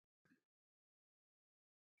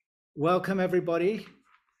Welcome everybody.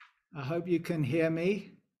 I hope you can hear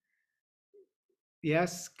me.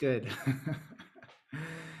 Yes, good.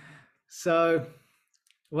 So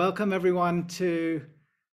welcome everyone to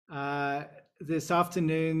this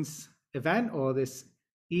afternoon's event, or this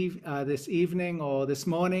evening, or this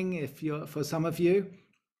morning, if you're, for some of you,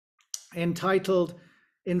 entitled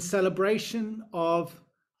 "In Celebration of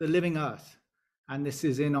the Living Earth." And this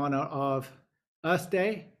is in honor of Earth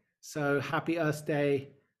Day. So happy Earth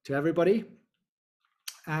Day to everybody.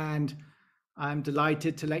 And I'm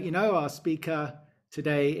delighted to let you know our speaker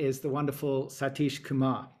today is the wonderful Satish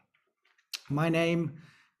Kumar. My name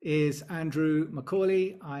is Andrew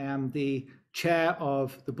Macaulay. I am the chair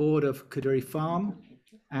of the board of Kadoorie Farm,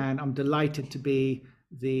 and I'm delighted to be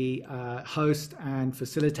the host and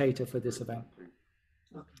facilitator for this event.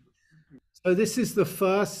 So this is the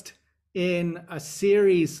first in a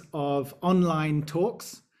series of online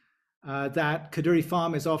talks that Kadoorie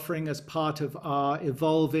Farm is offering as part of our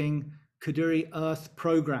evolving Kadoorie Earth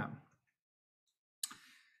program.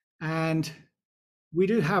 And we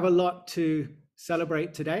do have a lot to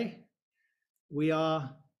celebrate today. We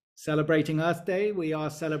are celebrating Earth Day. We are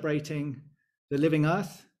celebrating the living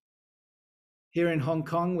Earth. Here in Hong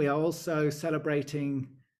Kong, we are also celebrating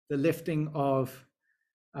the lifting of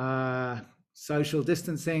social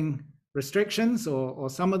distancing restrictions, or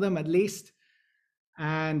some of them at least.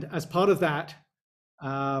 And as part of that,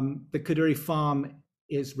 the Kadoorie Farm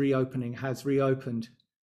is reopening, has reopened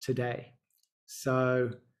today.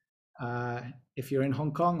 So if you're in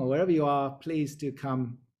Hong Kong or wherever you are, please do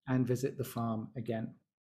come and visit the farm again.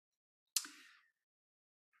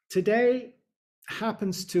 Today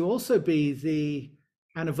happens to also be the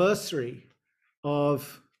anniversary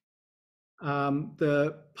of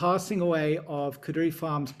the passing away of Kadoorie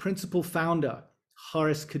Farm's principal founder,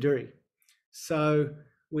 Horace Kadoorie. So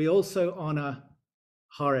we also honor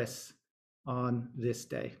Horace on this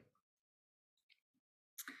day.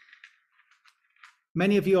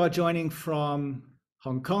 Many of you are joining from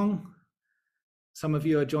Hong Kong. Some of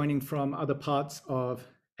you are joining from other parts of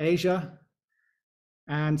Asia,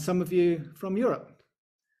 and some of you from Europe.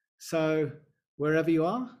 So wherever you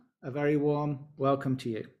are, a very warm welcome to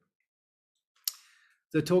you.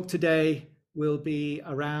 The talk today will be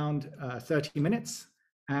around 30 minutes.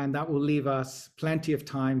 And that will leave us plenty of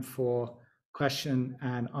time for question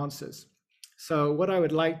and answers. So what I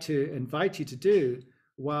would like to invite you to do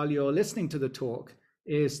while you're listening to the talk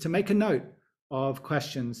is to make a note of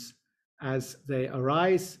questions as they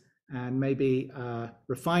arise, and maybe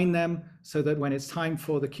refine them so that when it's time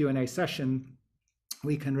for the Q&A session,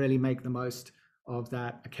 we can really make the most of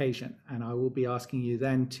that occasion. And I will be asking you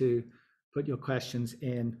then to put your questions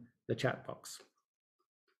in the chat box.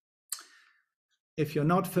 If you're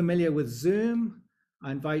not familiar with Zoom,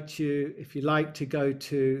 I invite you, if you like, to go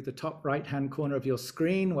to the top right-hand corner of your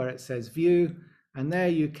screen where it says View, and there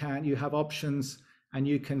you have options, and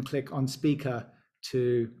you can click on Speaker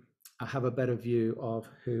to have a better view of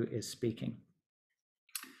who is speaking.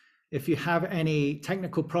 If you have any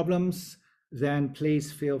technical problems, then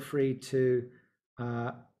please feel free to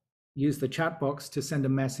use the chat box to send a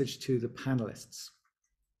message to the panelists.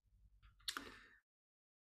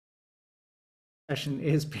 Session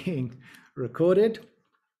is being recorded.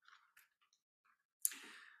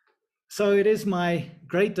 So it is my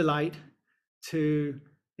great delight to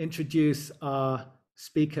introduce our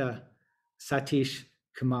speaker, Satish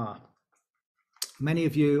Kumar. Many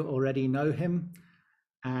of you already know him,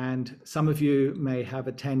 and some of you may have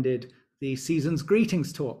attended the Season's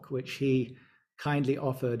Greetings talk, which he kindly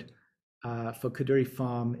offered for Kadoorie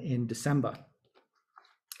Farm in December.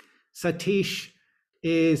 Satish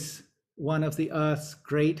is one of the Earth's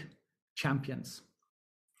great champions.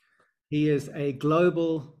 He is a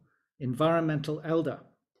global environmental elder,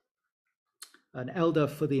 an elder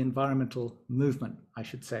for the environmental movement, I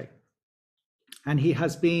should say. And he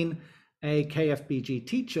has been a KFBG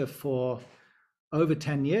teacher for over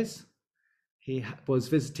 10 years. He was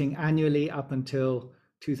visiting annually up until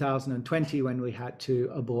 2020, when we had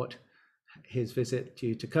to abort his visit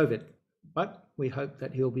due to COVID. But we hope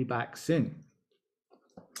that he'll be back soon.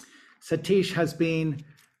 Satish has been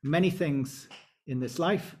many things in this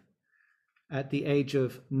life. At the age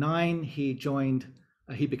of 9, he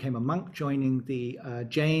became a monk, joining the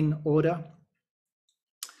Jain order.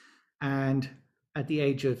 And at the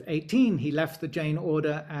age of 18, he left the Jain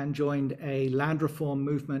order and joined a land reform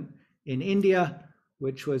movement in India,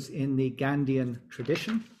 which was in the Gandhian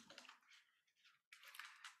tradition.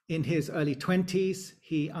 In his early 20s,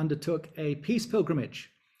 he undertook a peace pilgrimage,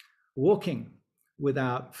 walking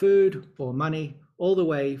without food or money all the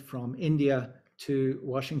way from India to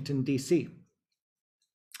Washington, D.C.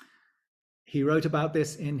 He wrote about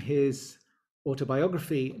this in his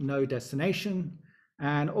autobiography, No Destination,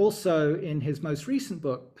 and also in his most recent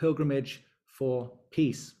book, Pilgrimage for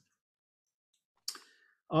Peace.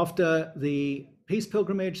 After the peace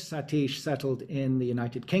pilgrimage, Satish settled in the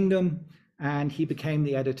United Kingdom, and he became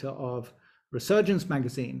the editor of Resurgence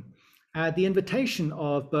magazine at the invitation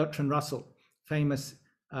of Bertrand Russell, famous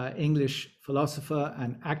English philosopher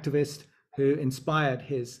and activist who inspired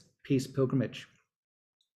his peace pilgrimage.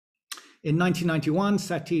 In 1991,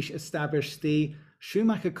 Satish established the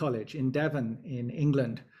Schumacher College in Devon in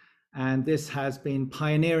England, and this has been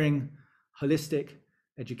pioneering holistic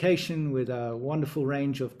education with a wonderful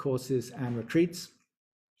range of courses and retreats,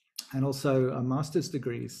 and also master's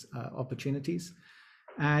degrees opportunities.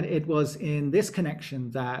 And it was in this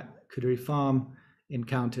connection that Kadoorie Farm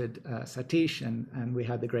encountered Satish, and we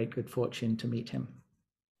had the great good fortune to meet him.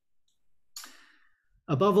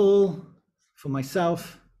 Above all, for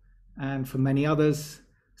myself and for many others,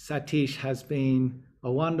 Satish has been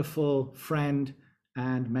a wonderful friend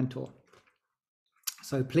and mentor.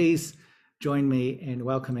 So please join me in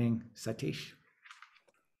welcoming Satish.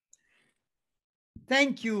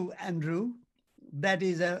 Thank you, Andrew. That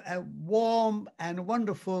is a warm and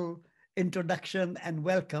wonderful introduction and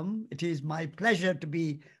welcome. It is my pleasure to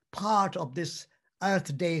be part of this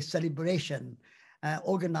Earth Day celebration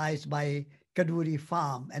organized by Kadoorie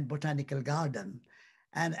Farm and Botanical Garden.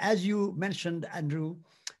 And as you mentioned, Andrew,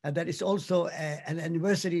 that is also an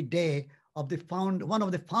anniversary day of one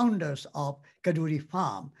of the founders of Kadoorie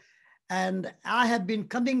Farm. And I have been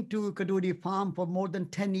coming to Kadoorie Farm for more than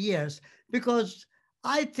 10 years because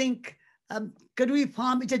I think Kadoorie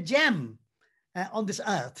Farm is a gem on this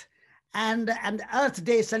earth. And Earth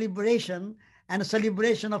Day celebration and a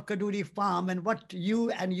celebration of Kadoorie Farm and what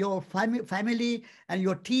you and your family and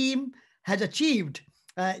your team has achieved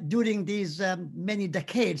during these many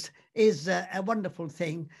decades is a wonderful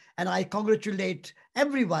thing. And I congratulate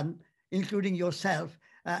everyone, including yourself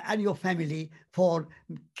and your family, for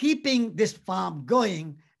keeping this farm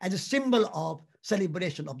going as a symbol of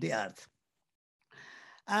celebration of the earth.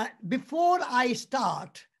 Before I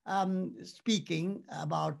start speaking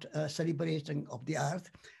about celebration of the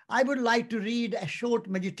earth, I would like to read a short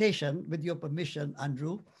meditation with your permission,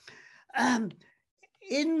 Andrew.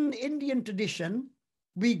 In Indian tradition,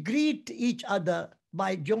 we greet each other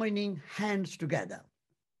by joining hands together.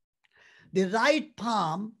 The right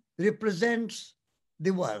palm represents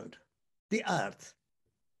the world, the earth,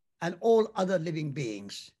 and all other living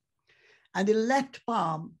beings. And the left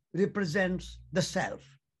palm represents the self.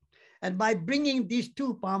 And by bringing these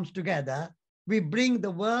two palms together, we bring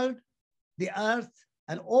the world, the earth,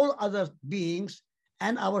 and all other beings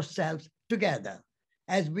and ourselves together,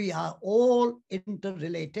 as we are all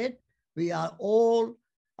interrelated, we are all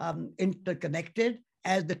interconnected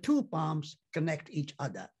as the two palms connect each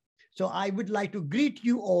other. So I would like to greet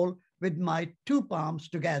you all with my two palms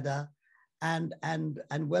together and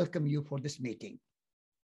welcome you for this meeting.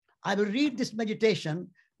 I will read this meditation,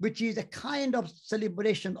 which is a kind of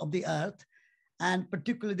celebration of the earth and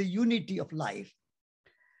particularly the unity of life.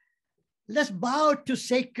 Let's bow to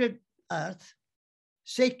sacred earth,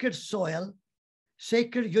 sacred soil,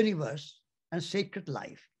 sacred universe, and sacred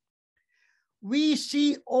life. We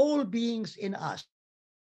see all beings in us.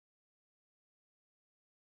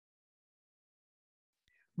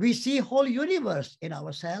 We see whole universe in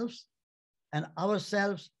ourselves and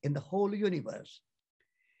ourselves in the whole universe.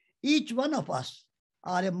 Each one of us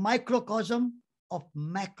are a microcosm of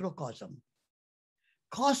macrocosm.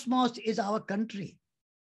 Cosmos is our country.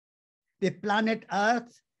 The planet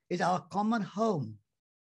Earth is our common home.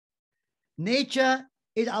 Nature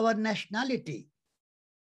is our nationality,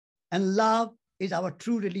 and love is our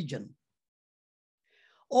true religion.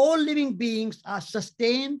 All living beings are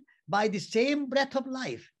sustained by the same breath of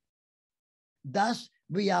life. Thus,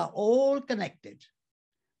 we are all connected.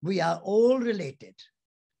 We are all related.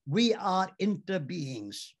 We are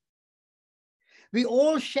interbeings. We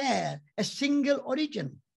all share a single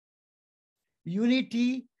origin.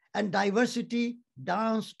 Unity and diversity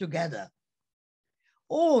dance together.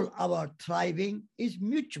 All our thriving is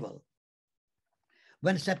mutual.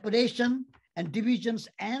 When separation and divisions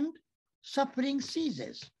end, suffering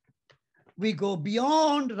ceases. We go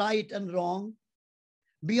beyond right and wrong,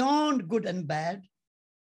 beyond good and bad,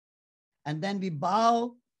 and then we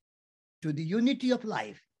bow to the unity of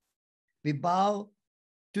life. We bow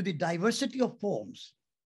to the diversity of forms.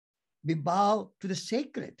 We bow to the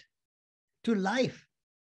sacred, to life,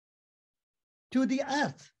 to the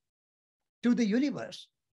earth, to the universe.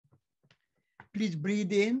 Please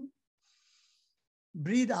breathe in,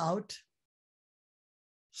 breathe out,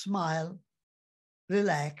 smile,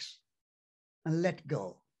 relax, and let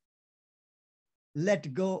go.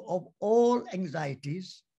 Let go of all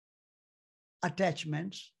anxieties,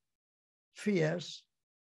 attachments, fears,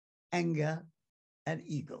 anger, and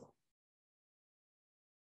ego.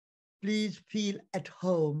 Please feel at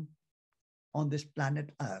home on this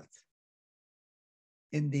planet Earth,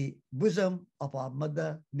 in the bosom of our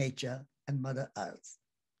Mother Nature and Mother Earth.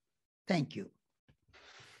 Thank you.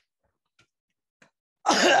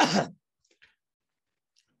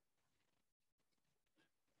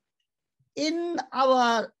 In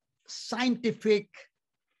our scientific,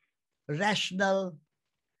 rational,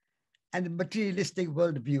 and materialistic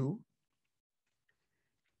worldview,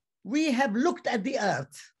 we have looked at the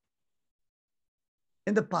earth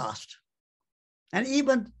in the past, and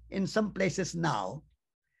even in some places now,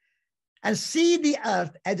 and see the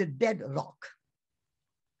earth as a dead rock.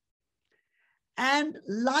 And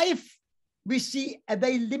life, we see a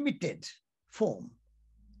very limited form.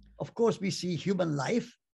 Of course, we see human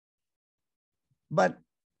life, but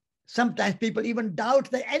sometimes people even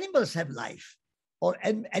doubt that animals have life or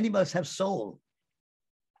animals have soul.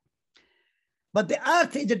 But the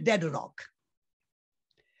earth is a dead rock.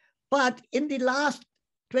 But in the last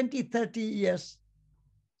 20, 30 years,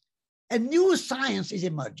 a new science is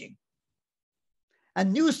emerging. A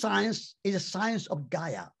new science is a science of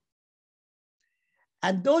Gaia.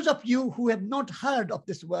 And those of you who have not heard of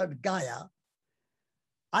this word Gaia,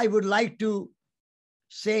 I would like to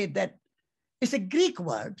say that it's a Greek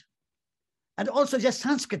word and also just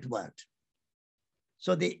Sanskrit word.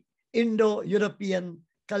 So the Indo-European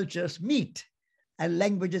cultures meet and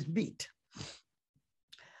languages meet.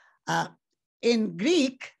 In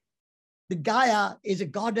Greek, the Gaia is a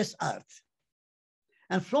goddess earth.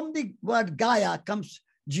 And from the word Gaia comes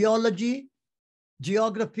geology,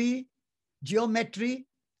 geography, geometry,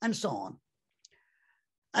 and so on.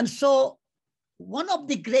 And so one of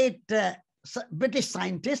the great British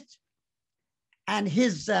scientists and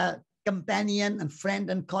his companion and friend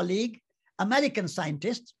and colleague, American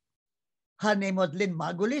scientist, her name was Lynn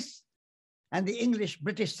Margulis, and the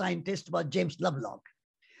English-British scientist was James Lovelock.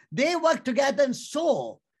 They worked together and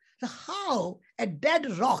saw how a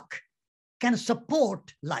dead rock can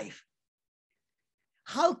support life.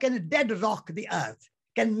 How can a dead rock, the earth,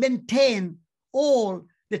 can maintain all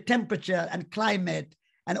the temperature and climate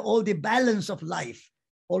and all the balance of life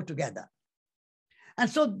altogether? And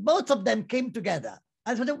so both of them came together.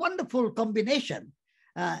 And it was a wonderful combination,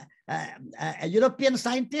 a European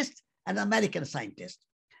scientist and an American scientist,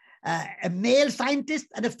 a male scientist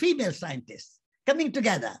and a female scientist coming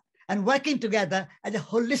together and working together as a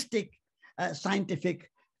holistic scientific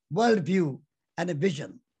worldview and a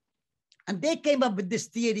vision. And they came up with this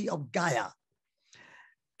theory of Gaia.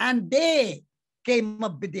 And they came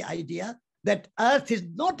up with the idea that Earth is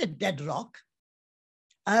not a dead rock.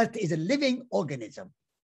 Earth is a living organism.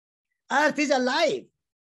 Earth is alive.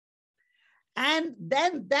 And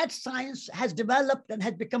then that science has developed and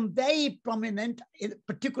has become very prominent,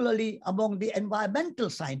 particularly among the environmental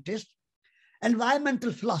scientists,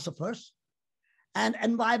 environmental philosophers, and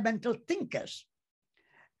environmental thinkers.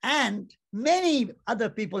 And many other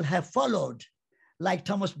people have followed, like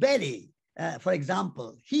Thomas Berry, for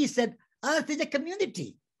example. He said, Earth is a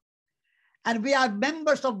community, and we are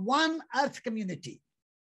members of one Earth community.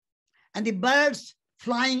 And the birds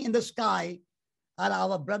flying in the sky are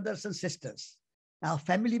our brothers and sisters, our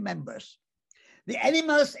family members. The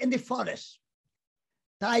animals in the forest,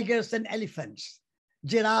 tigers and elephants,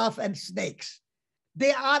 giraffe and snakes,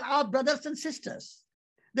 they are our brothers and sisters.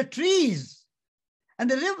 The trees and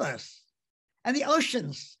the rivers and the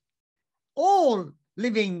oceans, all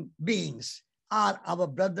living beings are our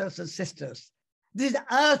brothers and sisters. This is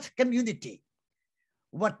the Earth community.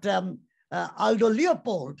 What Aldo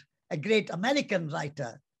Leopold, a great American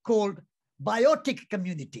writer, called biotic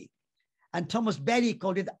community, and Thomas Berry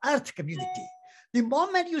called it the Earth community. The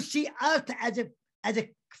moment you see Earth as a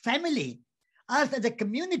family, Earth as a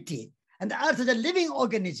community, and the Earth as a living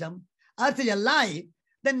organism, Earth is alive,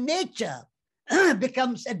 then nature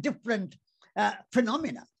becomes a different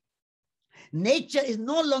phenomena. Nature is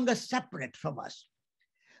no longer separate from us.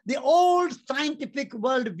 The old scientific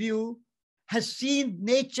worldview has seen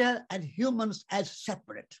nature and humans as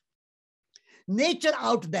separate. Nature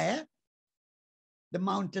out there, the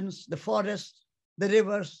mountains, the forests, the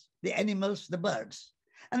rivers, the animals, the birds,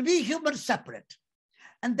 and we humans separate.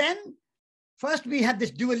 And then first we have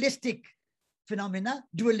this dualistic phenomena,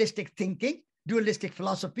 dualistic thinking, dualistic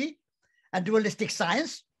philosophy, and dualistic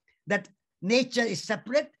science, that nature is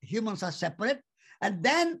separate, humans are separate. And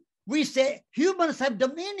then we say humans have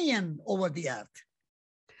dominion over the earth.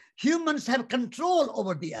 Humans have control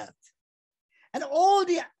over the earth. And all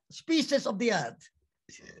the species of the earth,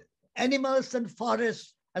 animals and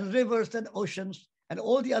forests and rivers and oceans and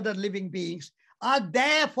all the other living beings are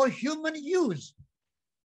there for human use,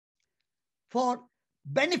 for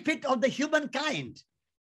benefit of the humankind.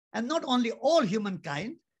 And not only all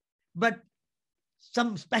humankind, but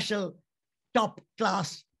some special top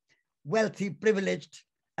class, wealthy, privileged,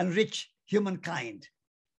 and rich humankind.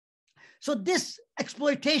 So this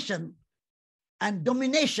exploitation and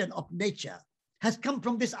domination of nature has come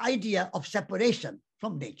from this idea of separation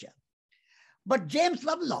from nature. But James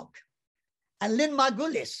Lovelock and Lynn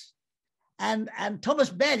Margulis and Thomas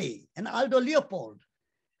Berry and Aldo Leopold,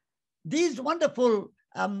 these wonderful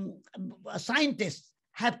scientists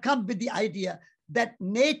have come with the idea that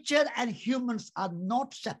nature and humans are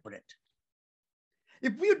not separate.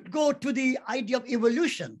 If we go to the idea of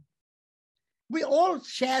evolution, we all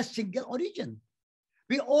share single origin.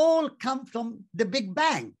 We all come from the Big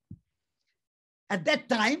Bang. At that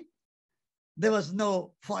time, there was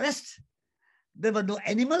no forest, there were no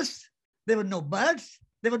animals, there were no birds,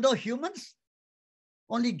 there were no humans,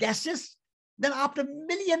 only gases. Then after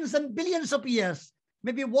millions and billions of years,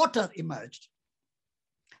 maybe water emerged.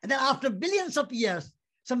 And then after billions of years,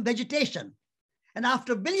 some vegetation. And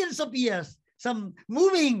after billions of years, some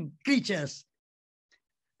moving creatures,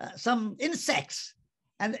 some insects,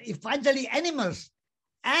 and finally animals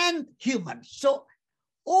and humans. So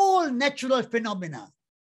all natural phenomena,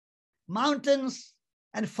 mountains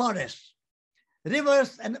and forests,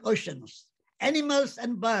 rivers and oceans, animals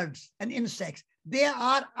and birds and insects, they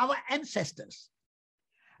are our ancestors.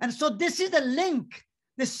 And so this is the link,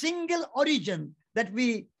 the single origin that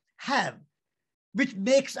we have, which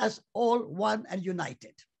makes us all one and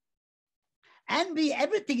united. And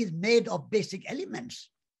everything is made of basic elements.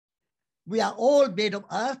 We are all made of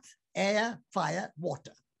earth, air, fire,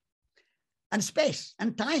 water, and space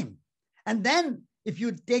and time. And then if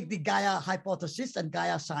you take the Gaia hypothesis and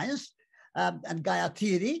Gaia science and Gaia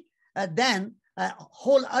theory, then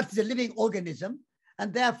whole earth is a living organism.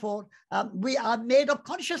 And therefore, we are made of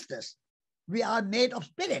consciousness. We are made of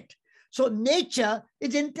spirit. So nature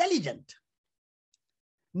is intelligent.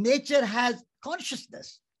 Nature has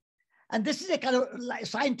consciousness. And this is a kind of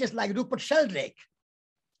scientist like Rupert Sheldrake,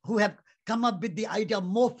 who have come up with the idea of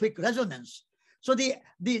morphic resonance. So the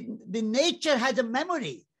nature has a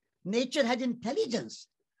memory. Nature has intelligence.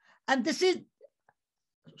 And this is,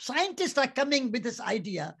 scientists are coming with this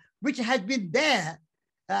idea, which has been there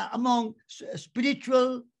among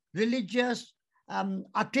spiritual, religious,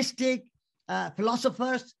 artistic,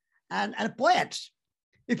 philosophers, and poets.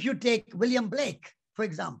 If you take William Blake, for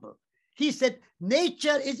example, he said,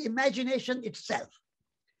 nature is imagination itself.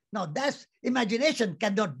 Now, that's imagination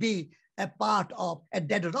cannot be a part of a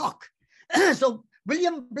dead rock. So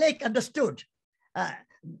William Blake understood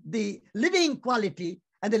the living quality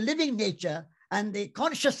and the living nature and the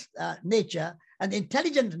conscious nature and the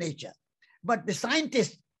intelligent nature. But the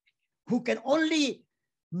scientists who can only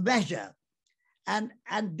measure, and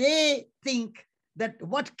they think that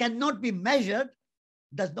what cannot be measured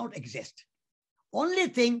does not exist. Only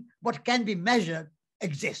thing what can be measured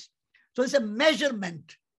exists. So it's a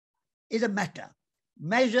measurement is a matter.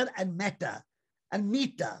 Measure and matter and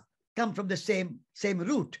meter come from the same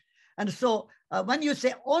root. And so when you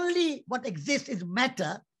say only what exists is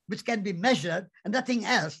matter, which can be measured and nothing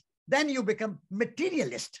else, then you become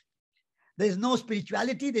materialist. There is no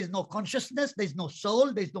spirituality, there is no consciousness, there is no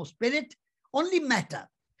soul, there is no spirit, only matter.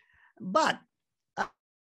 But,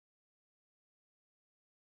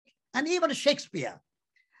 and even Shakespeare,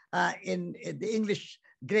 in the English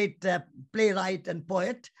great playwright and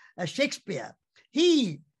poet, Shakespeare,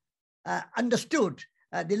 he understood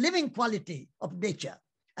the living quality of nature,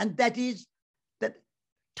 and that is that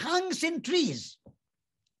tongues in trees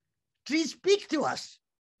speak to us.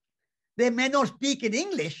 They may not speak in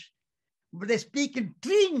English, but they speak in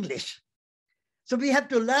tree English. So we have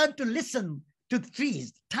to learn to listen to the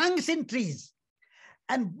trees, tongues in trees,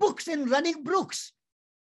 and books in running brooks.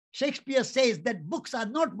 Shakespeare says that books are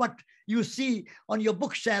not what you see on your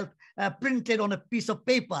bookshelf printed on a piece of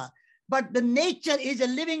paper, but the nature is a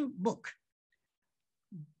living book.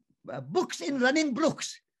 Books in running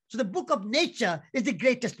brooks. So the book of nature is the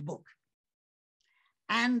greatest book.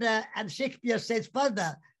 And Shakespeare says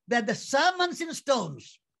further that the sermons in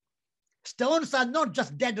stones are not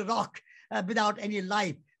just dead rock without any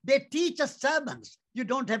life. They teach us sermons. You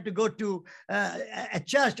don't have to go to a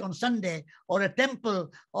church on Sunday or a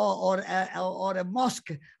temple or a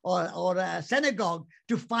mosque or a synagogue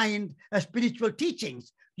to find spiritual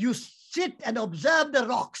teachings. You sit and observe the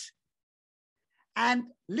rocks and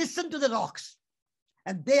listen to the rocks.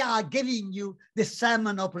 And they are giving you the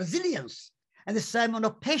sermon of resilience. and the sermon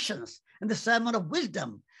of patience, and the sermon of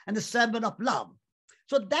wisdom, and the sermon of love.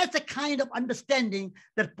 So that's the kind of understanding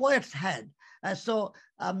that poets had. So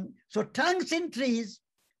tongues in trees,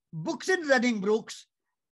 books in running brooks,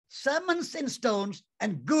 sermons in stones,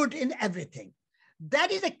 and good in everything.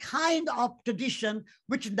 That is a kind of tradition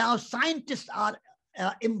which now scientists are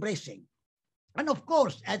embracing. And of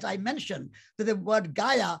course, as I mentioned, the word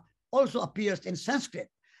Gaia also appears in Sanskrit.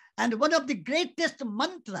 And one of the greatest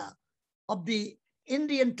mantra of the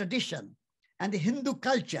Indian tradition and the Hindu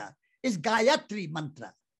culture is Gayatri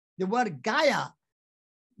mantra. The word Gaia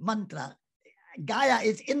mantra, Gaia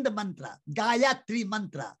is in the mantra, Gayatri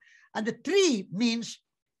mantra. And the tree means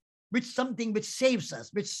something which saves us,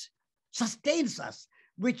 which sustains us,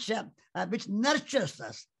 which nurtures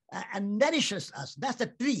us and nourishes us. That's a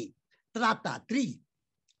tree, trata, tree.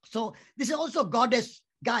 So this is also goddess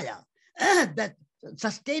Gaia that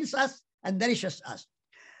sustains us and nourishes us.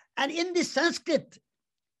 And in the Sanskrit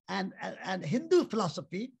and Hindu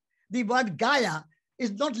philosophy, the word Gaia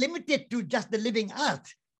is not limited to just the living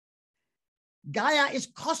earth. Gaia is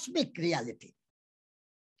cosmic reality.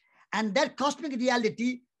 And that cosmic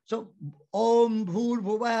reality, so Om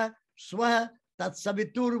Bhur Swa Tat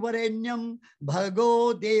Savitur Varenyam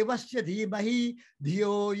Bhargo Devasya Dhimahi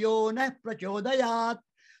Dhiyo Yo Na Prachodayat.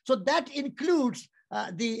 So that includes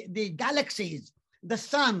the galaxies, the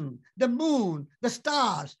sun, the moon, the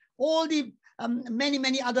stars, all the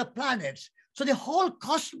many other planets. So the whole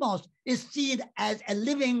cosmos is seen as a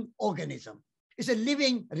living organism. It's a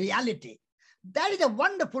living reality. That is a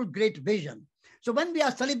wonderful, great vision. So when we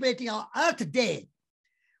are celebrating our Earth Day,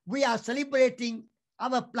 we are celebrating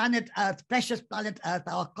our planet Earth, precious planet Earth,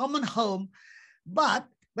 our common home. But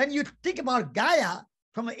when you think about Gaia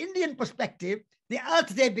from an Indian perspective, the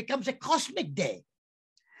Earth Day becomes a cosmic day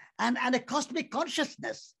and a cosmic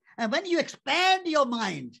consciousness. And when you expand your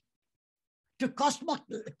mind to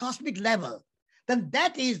cosmic level, then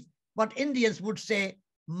that is what Indians would say,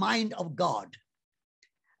 mind of God.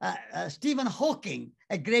 Stephen Hawking,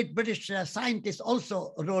 a great British scientist,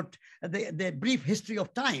 also wrote the Brief History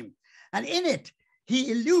of Time. And in it,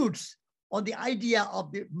 he alludes on the idea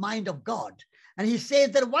of the mind of God. And he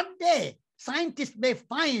says that one day, scientists may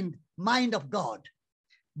find mind of God.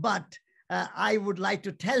 But I would like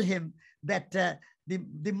to tell him that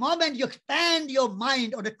the moment you expand your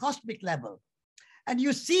mind on a cosmic level, and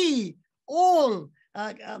you see all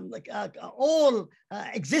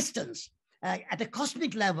existence at a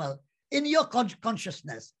cosmic level in your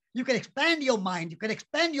consciousness, you can expand your mind, you can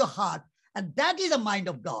expand your heart, and that is the mind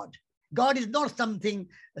of God. God is not something,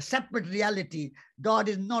 a separate reality. God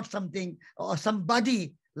is not something or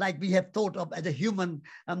somebody like we have thought of as a human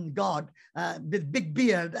God with big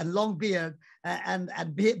beard and long beard and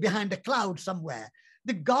behind a cloud somewhere.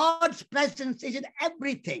 The God's presence is in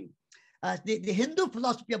everything. The Hindu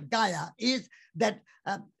philosophy of Gaia is that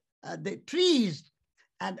the trees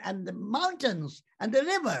and the mountains and the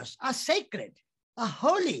rivers are sacred, are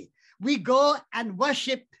holy. We go and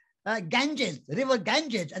worship Ganges, river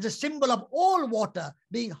Ganges, as a symbol of all water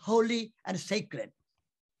being holy and sacred.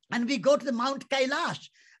 And we go to the Mount Kailash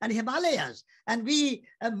and Himalayas, and we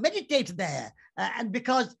meditate there, and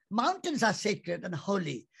because mountains are sacred and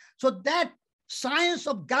holy. So that science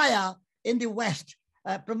of Gaia in the West,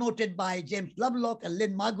 promoted by James Lovelock and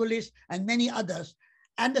Lynn Margulis and many others,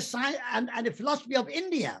 and the science and the philosophy of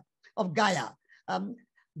India, of Gaia,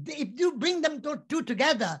 if you bring them two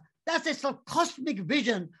together, that's a sort of cosmic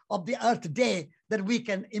vision of the Earth Day that we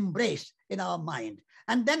can embrace in our mind,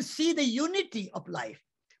 and then see the unity of life.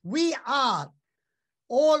 We are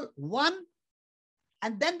all one,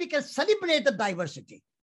 and then we can celebrate the diversity,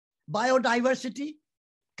 biodiversity,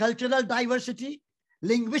 cultural diversity,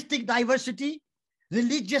 linguistic diversity,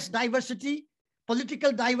 religious diversity,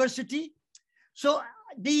 political diversity. So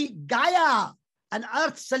the Gaia and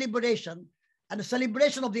Earth celebration and the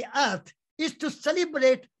celebration of the Earth is to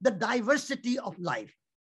celebrate the diversity of life.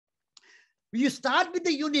 You start with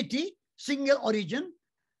the unity, single origin.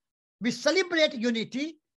 We celebrate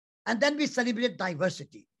unity, and then we celebrate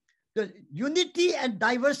diversity. The unity and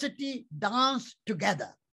diversity dance together.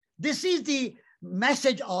 This is the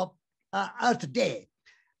message of Earth Day.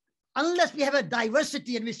 Unless we have a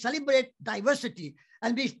diversity and we celebrate diversity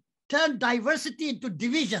and we turn diversity into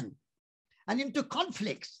division and into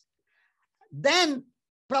conflicts, then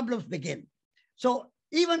problems begin. So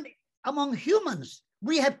even among humans,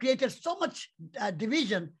 we have created so much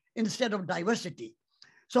division instead of diversity.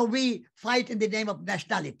 So we fight in the name of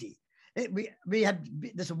nationality. We have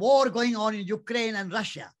this war going on in Ukraine and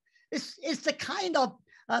Russia. It's the kind of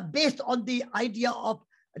based on the idea of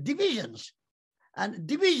divisions, and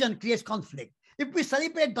division creates conflict. If we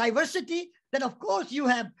celebrate diversity, then of course you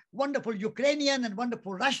have wonderful Ukrainian and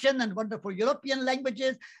wonderful Russian and wonderful European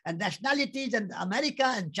languages and nationalities, and America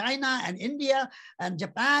and China and India and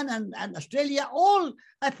Japan and Australia, all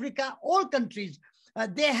Africa, all countries.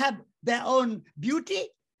 They have their own beauty,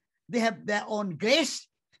 they have their own grace,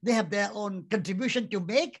 they have their own contribution to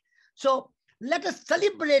make. So let us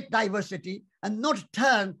celebrate diversity and not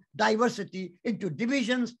turn diversity into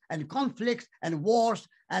divisions and conflicts and wars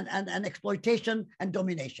and exploitation and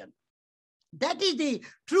domination. That is the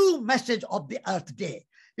true message of the Earth Day.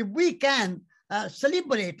 If we can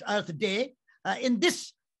celebrate Earth Day in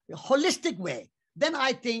this holistic way, then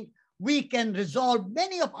I think we can resolve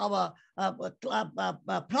many of our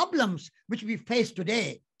problems which we face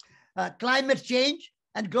today. Climate change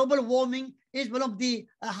and global warming is one of the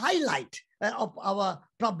highlight of our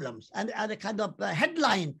problems and a kind of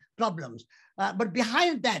headline problems. But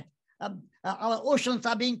behind that, our oceans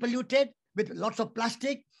are being polluted with lots of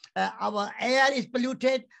plastic. Our air is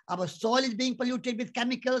polluted. Our soil is being polluted with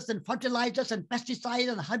chemicals and fertilizers and pesticides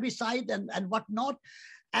and herbicides and whatnot.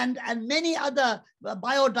 And many other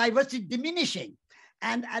biodiversity diminishing.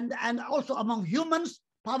 And also among humans,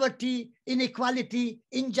 poverty, inequality,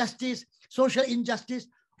 injustice, social injustice.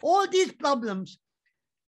 All these problems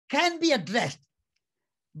can be addressed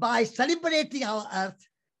by celebrating our earth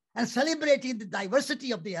and celebrating the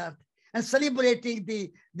diversity of the earth and celebrating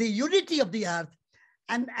the unity of the earth.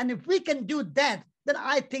 And if we can do that, then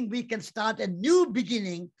I think we can start a new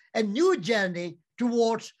beginning, a new journey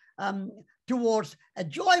towards a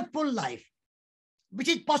joyful life, which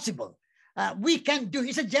is possible. We can do,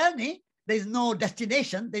 it's a journey. There's no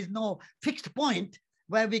destination. There's no fixed point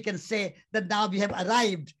where we can say that now we have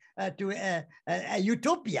arrived to a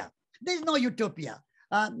utopia. There's no utopia.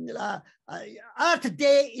 Earth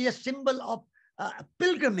Day is a symbol of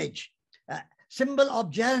pilgrimage, a symbol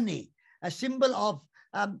of journey, a symbol of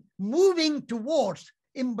moving towards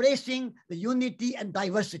embracing the unity and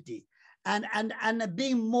diversity and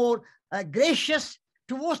being more gracious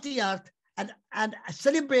towards the earth and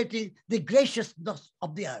celebrating the graciousness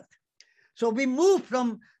of the earth. So we move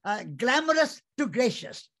from glamorous to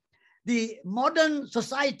gracious. The modern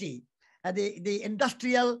society, the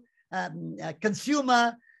industrial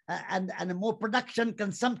consumer and a more production,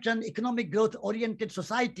 consumption, economic growth oriented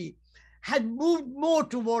society had moved more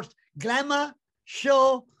towards glamour,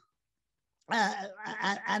 show,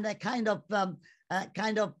 and a kind of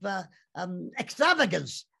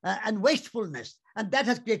extravagance and wastefulness, and that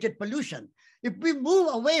has created pollution. If we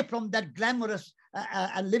move away from that glamorous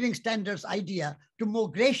and living standards idea to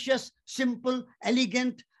more gracious, simple,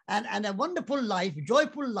 elegant, and a wonderful life,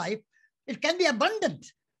 joyful life, it can be abundant.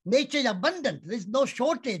 Nature is abundant. There is no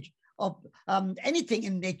shortage of anything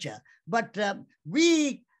in nature. But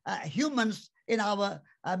we humans, in our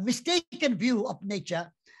mistaken view of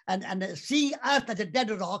nature and seeing Earth as a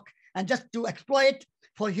dead rock and just to exploit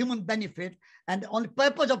for human benefit, and the only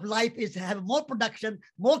purpose of life is to have more production,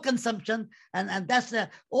 more consumption, and that's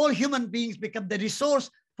all human beings become the resource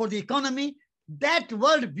for the economy. That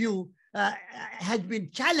worldview has been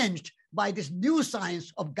challenged by this new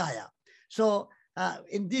science of Gaia. So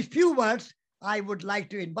in these few words, I would like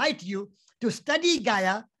to invite you to study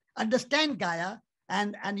Gaia, understand Gaia,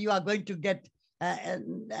 and you are going to get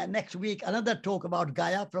next week another talk about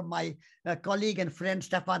Gaia from my colleague and friend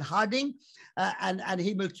Stefan Harding, and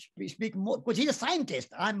he will speak more because he's a scientist.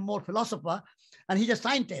 I'm more philosopher and he's a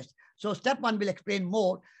scientist. So Stefan will explain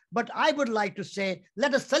more, but I would like to say,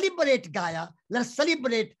 let us celebrate Gaia, let us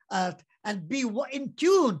celebrate Earth and be in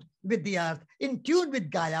tune with the earth, in tune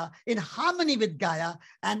with Gaia, in harmony with Gaia.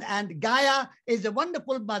 And Gaia is a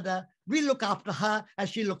wonderful mother. We look after her and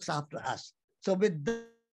she looks after us. So with the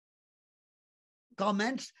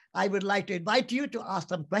comments, I would like to invite you to ask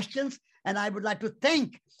some questions. And I would like to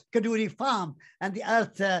thank Kadoorie Farm and the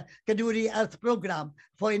Kadoorie Earth Program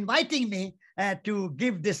for inviting me to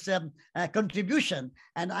give this contribution.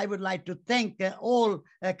 And I would like to thank all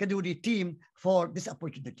Kadoorie team for this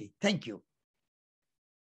opportunity. Thank you.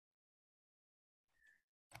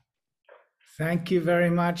 Thank you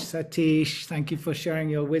very much, Satish. Thank you for sharing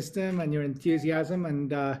your wisdom and your enthusiasm.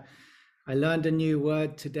 And I learned a new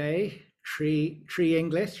word today, tree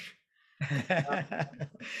English.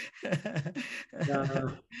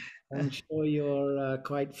 I'm sure you're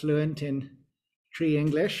quite fluent in tree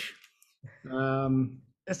English.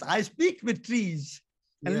 Yes, I speak with trees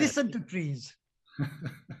and listen to trees.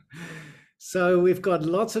 So we've got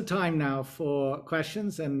lots of time now for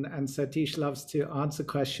questions, and Satish loves to answer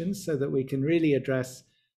questions so that we can really address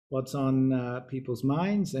what's on people's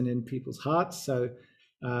minds and in people's hearts. So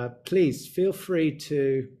please feel free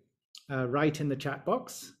to write in the chat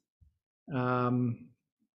box And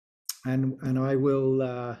I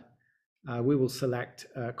will we will select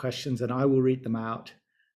questions, and I will read them out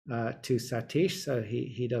to Satish, so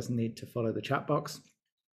he doesn't need to follow the chat box.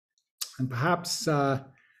 And perhaps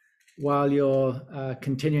while you're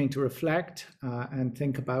continuing to reflect and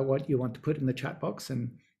think about what you want to put in the chat box,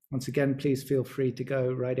 and once again, please feel free to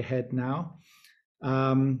go right ahead now.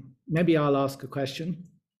 Maybe I'll ask a question.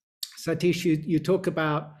 Satish, you talk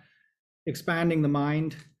about expanding the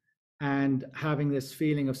mind and having this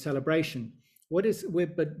feeling of celebration.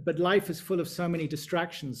 But life is full of so many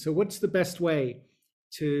distractions. So what's the best way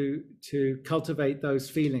to cultivate those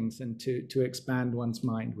feelings and to expand one's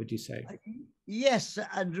mind, would you say? Yes,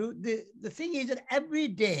 Andrew. The thing is that every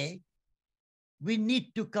day we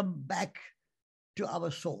need to come back to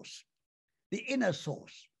our source, the inner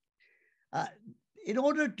source, in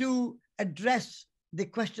order to address the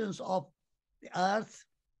questions of the earth,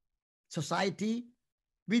 society.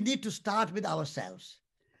 We need to start with ourselves.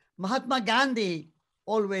 Mahatma Gandhi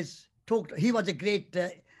always talked, he was a great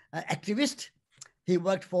activist. He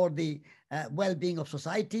worked for the well-being of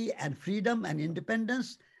society and freedom and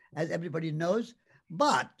independence, as everybody knows.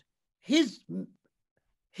 But his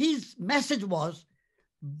message was,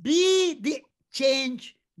 be the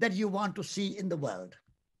change that you want to see in the world.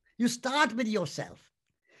 You start with yourself,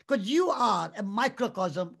 because you are a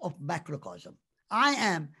microcosm of macrocosm. I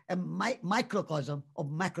am a microcosm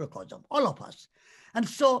of macrocosm, all of us. And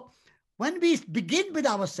so when we begin with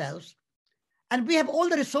ourselves, and we have all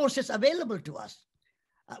the resources available to us,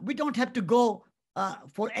 we don't have to go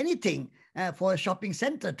for anything, for a shopping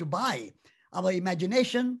center to buy. Our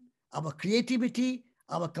imagination, our creativity,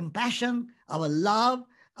 our compassion, our love,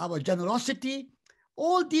 our generosity,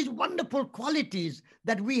 all these wonderful qualities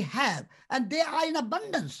that we have, and they are in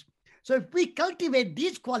abundance. So if we cultivate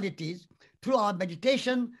these qualities through our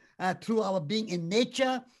meditation, through our being in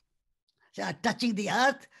nature, touching the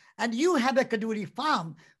earth, and you have a Kadoorie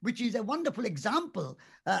farm, which is a wonderful example.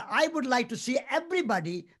 I would like to see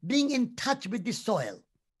everybody being in touch with the soil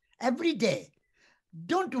every day.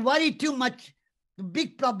 Don't worry too much,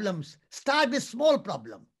 big problems. Start with small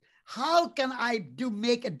problem. How can I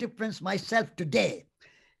make a difference myself today?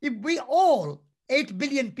 If we all, 8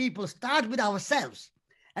 billion people, start with ourselves,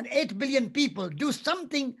 and 8 billion people do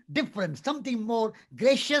something different, something more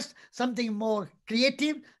gracious, something more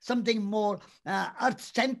creative, something more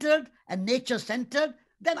earth-centered and nature-centered,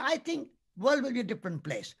 then I think world will be a different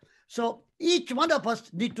place. So each one of us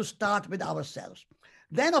need to start with ourselves.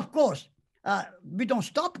 Then, of course, we don't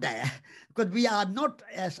stop there, because we are not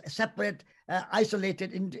as separate,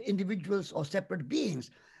 isolated individuals or separate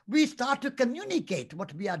beings. We start to communicate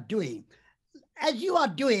what we are doing. As you are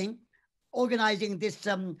doing, organizing this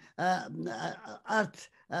earth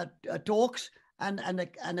talks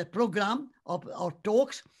and a program of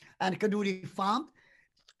talks and Kadoorie farm,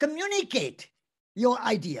 communicate your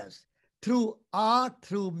ideas through art,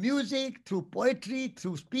 through music, through poetry,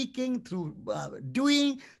 through speaking, through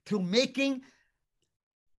doing, through making.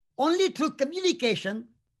 Only through communication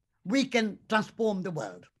we can transform the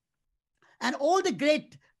world. And all the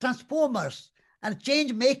great transformers and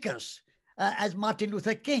change makers, as Martin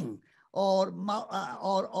Luther King, or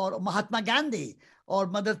Mahatma Gandhi, or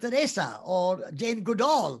Mother Teresa, or Jain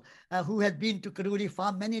Goodall, who has been to Kadoorie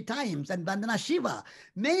farm many times, and Vandana Shiva.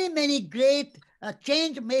 Many great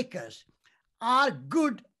change makers are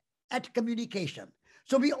good at communication.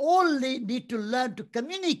 So we all need to learn to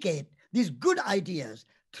communicate these good ideas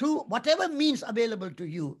through whatever means available to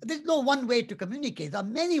you. There's no one way to communicate. There are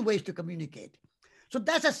many ways to communicate. So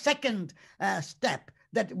that's a second step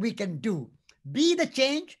that we can do. Be the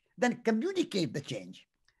change, then communicate the change.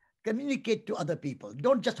 Communicate to other people.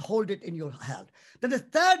 Don't just hold it in your head. Then the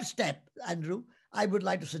third step, Andrew, I would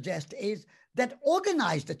like to suggest is that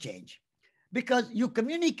organize the change. Because you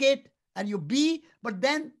communicate and you be, but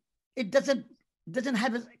then it doesn't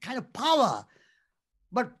have a kind of power.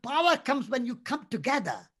 But power comes when you come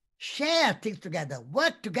together, share things together,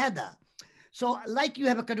 work together. So like you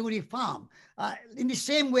have a Kadoorie farm, in the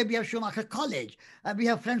same way we have Schumacher College, we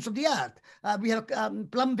have Friends of the Earth, we have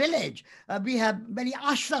Plum Village, we have many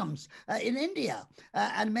ashrams in India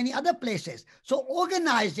and many other places. So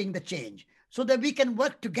organizing the change so that we can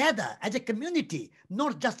work together as a community,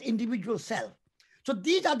 not just individual self. So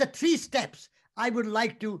these are the 3 steps I would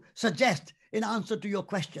like to suggest in answer to your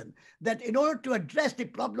question, that in order to address the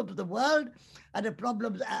problems of the world and the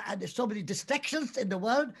problems and so many distractions in the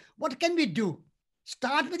world, what can we do?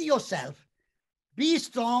 Start with yourself, be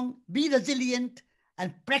strong, be resilient,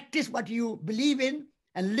 and practice what you believe in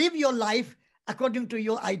and live your life according to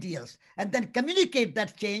your ideals, and then communicate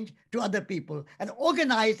that change to other people and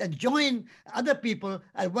organize and join other people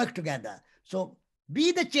and work together. So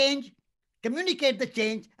be the change, communicate the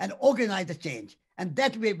change, and organize the change. And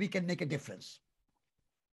that way we can make a difference.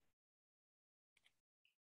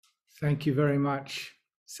 Thank you very much,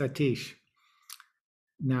 Satish.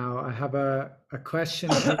 Now I have a question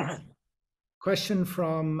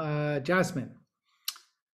from Jasmine.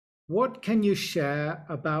 What can you share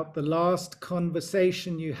about the last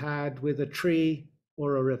conversation you had with a tree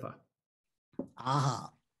or a river? I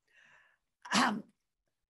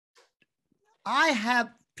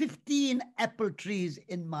have 15 apple trees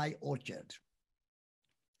in my orchard.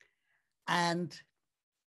 And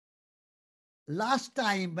last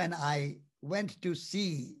time when I went to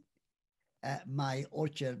see my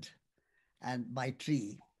orchard and my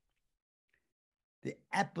tree, the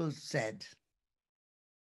apples said,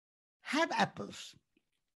 have apples.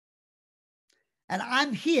 And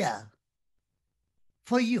I'm here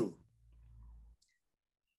for you.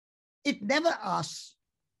 It never asks,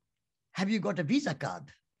 have you got a Visa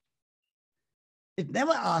card? It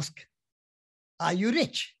never asks, are you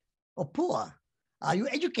rich or poor? Are you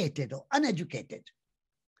educated or uneducated?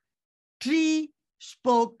 Tree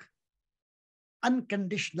spoke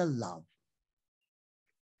unconditional love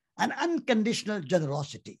and unconditional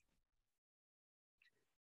generosity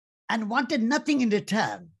and wanted nothing in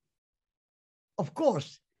return. Of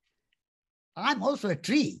course, I'm also a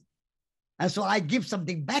tree, and so I give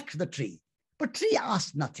something back to the tree, but tree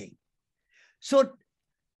asks nothing. So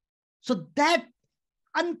that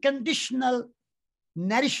unconditional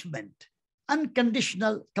nourishment,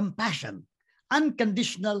 unconditional compassion,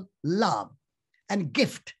 unconditional love and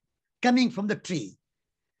gift coming from the tree.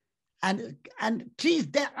 And trees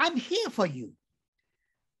there, I'm here for you.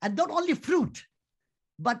 And not only fruit,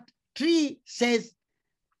 but tree says,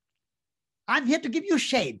 I'm here to give you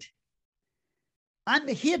shade. I'm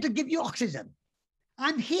here to give you oxygen.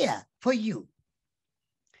 I'm here for you.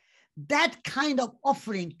 That kind of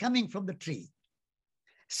offering coming from the tree.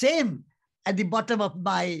 Same at the bottom of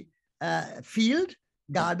my field,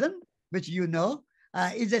 garden, which you know,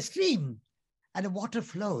 is a stream and the water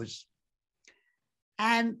flows.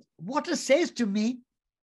 And water says to me,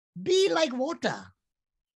 be like water.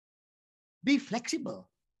 Be flexible.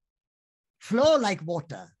 Flow like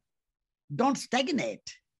water. Don't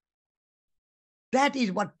stagnate. That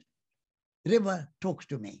is what river talks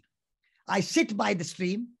to me. I sit by the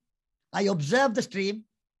stream. I observe the stream.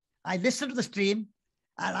 I listen to the stream,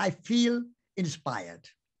 and I feel inspired.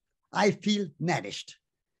 I feel nourished.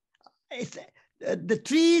 The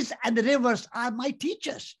trees and the rivers are my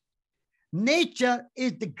teachers. Nature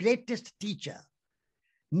is the greatest teacher.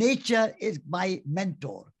 Nature is my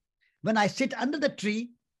mentor. When I sit under the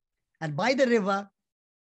tree and by the river,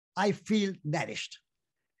 I feel nourished.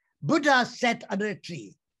 Buddha sat under a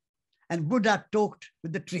tree and Buddha talked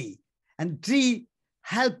with the tree, and tree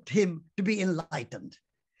helped him to be enlightened.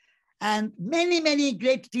 And many, many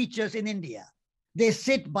great teachers in India, they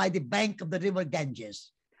sit by the bank of the river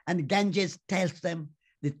Ganges, and Ganges tells them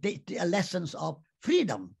the lessons of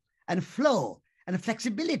freedom and flow and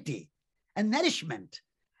flexibility and nourishment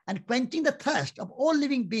and quenching the thirst of all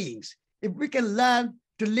living beings. If we can learn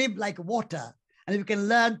to live like water, and if we can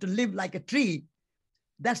learn to live like a tree,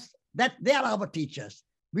 they are our teachers.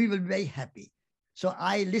 We will be very happy. So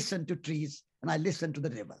I listen to trees and I listen to the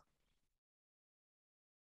river.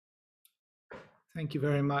 Thank you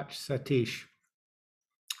very much, Satish.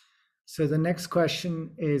 So the next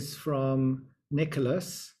question is from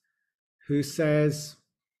Nicholas, who says,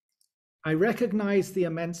 I recognize the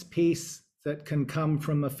immense peace that can come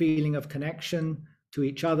from a feeling of connection to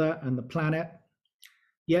each other and the planet.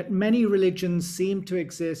 Yet many religions seem to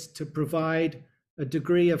exist to provide a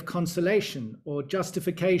degree of consolation or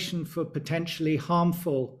justification for potentially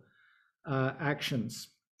harmful actions,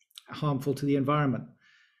 harmful to the environment.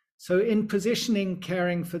 So in positioning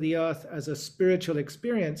caring for the earth as a spiritual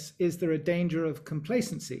experience, is there a danger of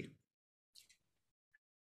complacency?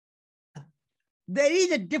 There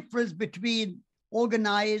is a difference between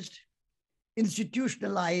organized,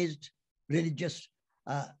 institutionalized religious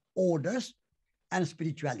orders and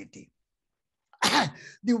spirituality.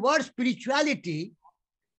 The word spirituality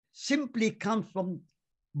simply comes from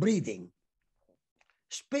breathing.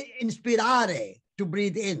 Inspirare, to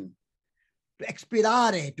breathe in. To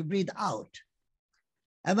expirare, to breathe out.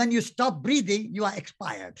 And when you stop breathing, you are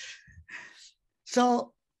expired.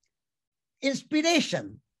 So,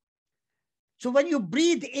 inspiration. So when you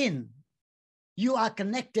breathe in, you are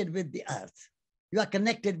connected with the earth. You are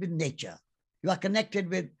connected with nature. You are connected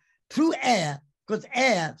with, through air, because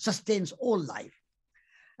air sustains all life.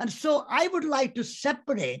 And so I would like to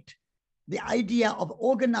separate the idea of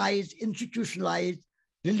organized, institutionalized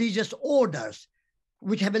religious orders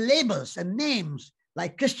which have labels and names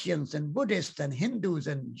like Christians and Buddhists and Hindus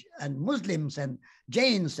and Muslims and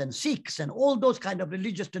Jains and Sikhs and all those kind of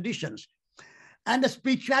religious traditions. And the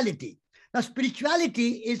spirituality. Now,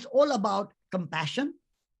 spirituality is all about compassion,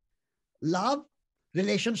 love,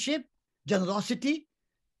 relationship, generosity,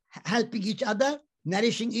 helping each other,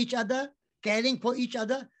 nourishing each other, caring for each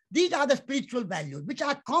other. These are the spiritual values which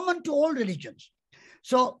are common to all religions.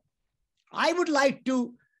 So I would like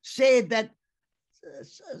to say that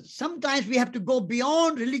sometimes we have to go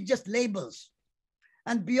beyond religious labels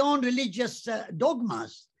and beyond religious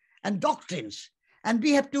dogmas and doctrines. And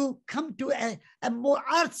we have to come to a more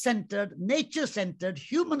earth-centered, nature-centered,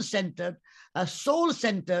 human-centered,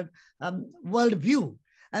 soul-centered worldview.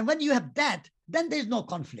 And when you have that, then there's no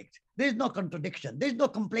conflict. There's no contradiction. There's no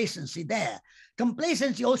complacency there.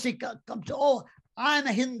 Complacency also comes to, oh, I'm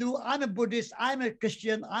a Hindu, I'm a Buddhist, I'm a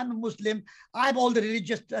Christian, I'm a Muslim, I have all the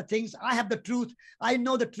religious things, I have the truth, I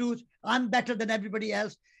know the truth, I'm better than everybody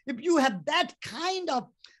else. If you have that kind of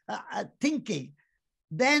thinking,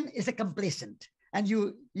 then it's a complacent. And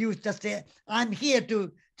you just say, I'm here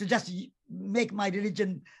to just make my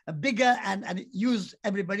religion bigger and use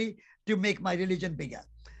everybody to make my religion bigger.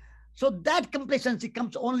 So that complacency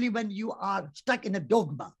comes only when you are stuck in a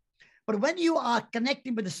dogma. But when you are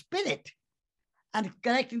connecting with the spirit and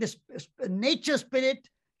connecting the nature spirit,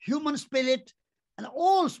 human spirit, and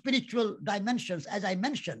all spiritual dimensions, as I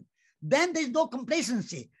mentioned, then there's no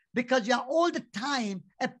complacency because you are all the time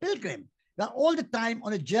a pilgrim. You are all the time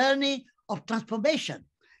on a journey of transformation.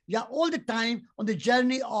 You are all the time on the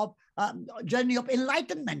journey of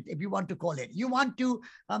enlightenment, if you want to call it. You want to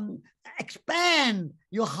expand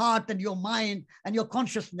your heart and your mind and your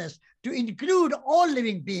consciousness to include all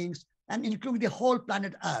living beings and include the whole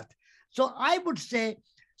planet Earth. So I would say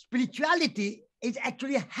spirituality is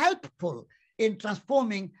actually helpful in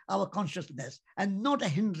transforming our consciousness and not a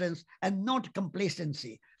hindrance and not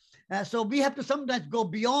complacency. So we have to sometimes go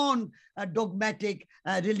beyond dogmatic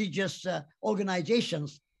religious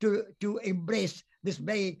organizations to embrace this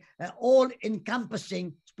very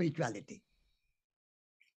all-encompassing spirituality.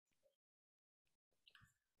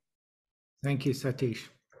 Thank you, Satish.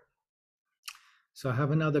 So I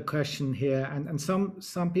have another question here, and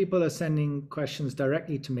some people are sending questions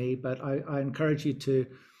directly to me, but I encourage you to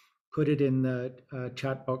put it in the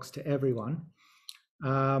chat box to everyone.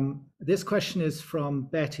 This question is from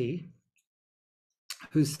Betty,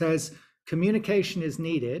 who says, communication is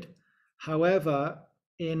needed. However,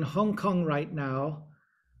 in Hong Kong right now,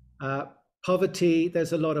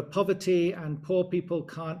 there's a lot of poverty and poor people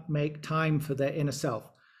can't make time for their inner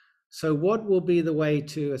self. So what will be the way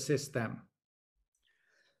to assist them?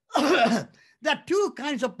 There are two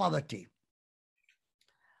kinds of poverty: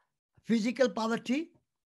 physical poverty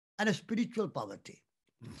and a spiritual poverty.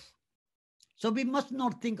 So we must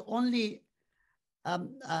not think only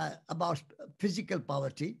about physical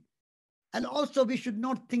poverty, and also we should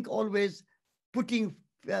not think always putting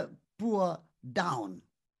poor down.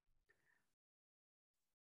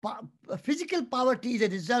 Physical poverty is a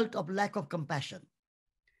result of lack of compassion,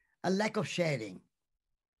 a lack of sharing.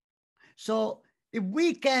 So if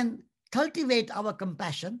we can cultivate our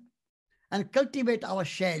compassion and cultivate our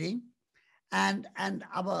sharing and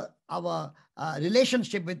our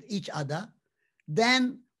relationship with each other,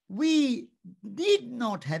 then we need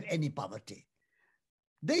not have any poverty.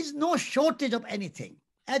 There is no shortage of anything.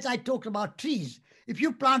 As I talked about trees, if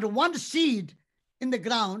you plant one seed in the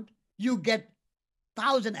ground, you get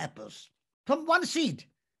 1,000 apples from one seed.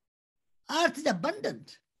 Earth is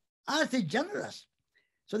abundant. Earth is generous.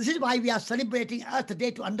 So this is why we are celebrating Earth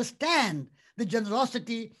Day, to understand the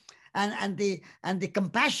generosity and the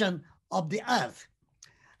compassion of the earth.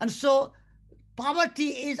 And so poverty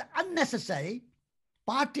is unnecessary.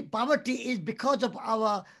 Poverty is because of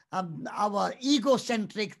our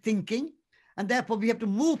egocentric thinking, and therefore we have to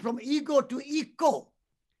move from ego to eco,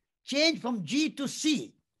 change from G to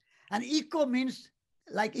C. And eco means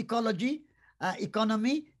like ecology,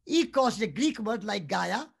 economy. Ecos is a Greek word like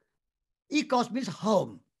Gaia. Ecos means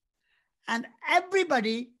home. And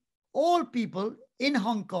everybody, all people in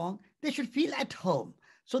Hong Kong, they should feel at home.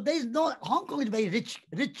 So there is no, Hong Kong is a very rich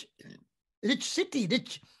city,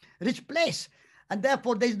 rich place. And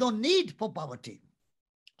therefore there is no need for poverty.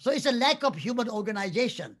 So it's a lack of human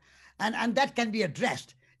organization. And that can be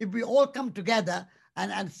addressed if we all come together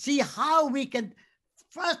and see how we can,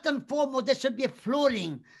 first and foremost, there should be a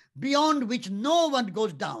flooring beyond which no one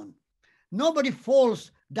goes down. Nobody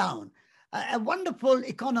falls down. A wonderful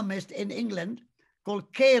economist in England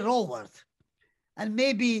called K. Raworth, and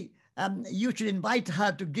maybe you should invite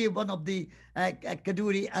her to give one of the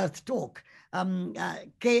Kadoorie Earth talk.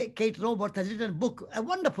 Kate Roberts has written a book, a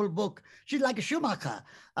wonderful book. She's like a Schumacher,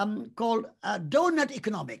 called Donut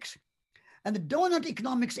Economics. And the donut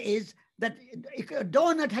economics is that a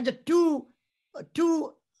donut has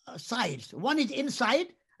two sides. One is inside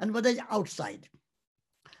and one is outside.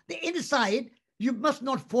 The inside, you must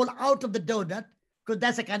not fall out of the donut, because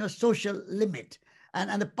that's a kind of social limit.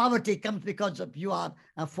 And the poverty comes because of you are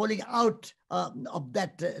falling out of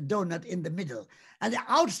that donut in the middle. And the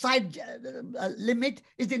outside limit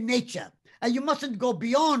is in nature. And you mustn't go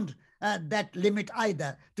beyond that limit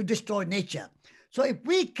either to destroy nature. So if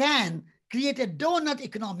we can create a donut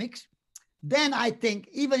economics, then I think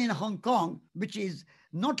even in Hong Kong, which is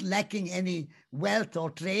not lacking any wealth or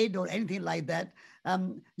trade or anything like that,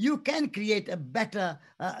 you can create a better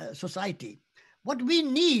society. What we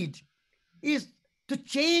need is to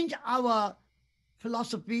change our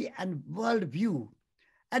philosophy and worldview.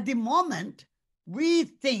 At the moment, we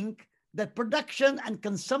think that production and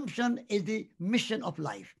consumption is the mission of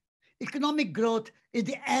life. Economic growth is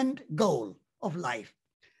the end goal of life.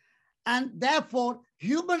 And therefore,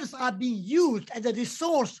 humans are being used as a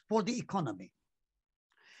resource for the economy.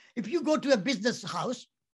 If you go to a business house,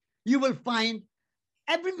 you will find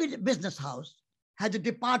every business house has a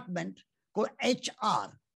department called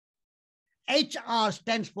HR. HR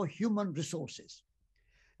stands for human resources.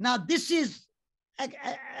 Now, this is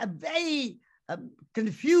a very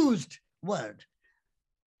confused word.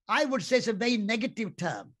 I would say it's a very negative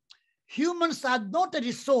term. Humans are not a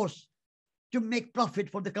resource to make profit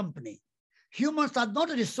for the company. Humans are not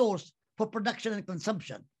a resource for production and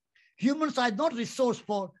consumption. Humans are not a resource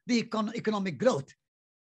for the economic growth.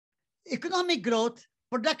 Economic growth,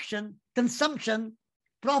 production, consumption,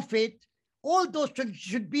 profit, all those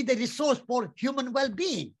should be the resource for human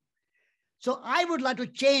well-being. So I would like to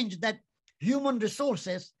change that human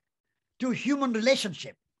resources to human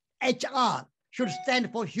relationship. HR should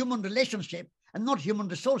stand for human relationship and not human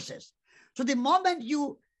resources. So the moment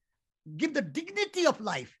you give the dignity of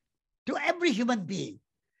life to every human being,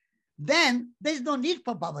 then there's no need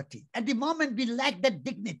for poverty. At the moment, we lack that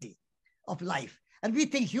dignity of life. And we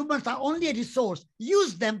think humans are only a resource.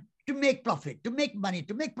 Use them to make profit, to make money,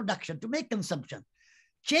 to make production, to make consumption.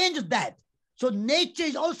 Change that. So nature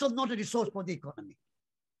is also not a resource for the economy.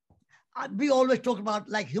 We always talk about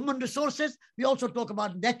like human resources. We also talk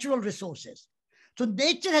about natural resources. So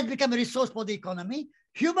nature has become a resource for the economy.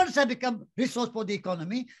 Humans have become resource for the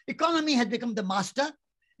economy. Economy has become the master.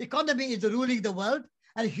 Economy is ruling the world.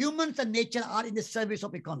 And humans and nature are in the service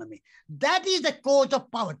of economy. That is the cause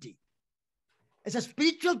of poverty. It's a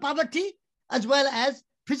spiritual poverty as well as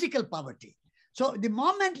physical poverty. So the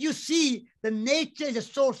moment you see the nature is a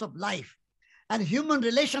source of life and human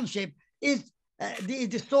relationship is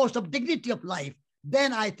the source of dignity of life,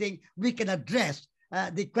 then I think we can address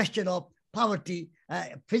the question of poverty,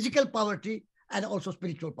 physical poverty, and also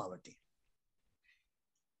spiritual poverty.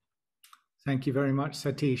 Thank you very much,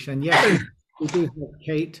 Satish. And yes, we do have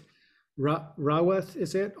Kate Raworth,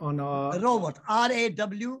 is it, on our... Raworth,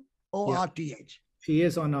 R-A-W-O-R-T-H. Yeah. She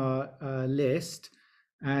is on our list,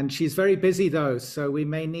 and she's very busy though, so we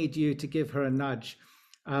may need you to give her a nudge.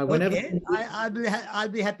 Whenever okay, I'll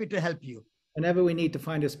be happy to help you. Whenever we need to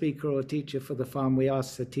find a speaker or a teacher for the farm, we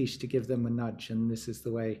ask Satish to give them a nudge, and this is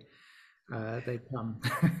the way they come.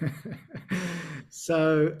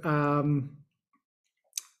 So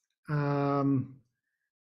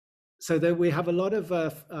that we have a lot of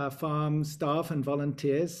farm staff and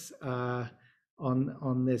volunteers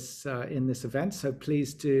on this in this event. So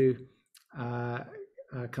please do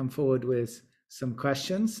come forward with some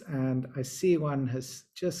questions. And I see one has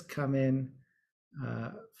just come in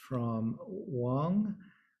from Wong.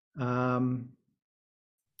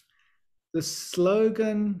 The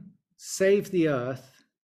slogan "Save the Earth"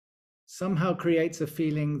 somehow creates a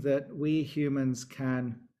feeling that we humans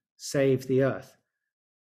can save the Earth.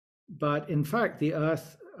 But in fact, the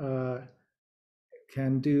Earth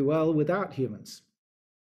can do well without humans.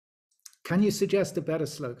 Can you suggest a better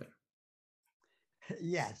slogan?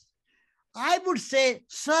 Yes. I would say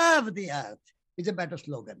serve the Earth is a better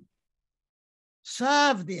slogan.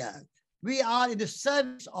 Serve the Earth. We are in the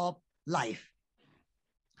service of life.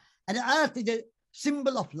 And the Earth is a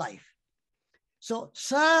symbol of life. So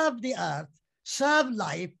serve the Earth, serve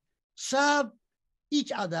life, serve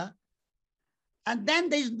each other, and then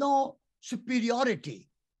there is no superiority.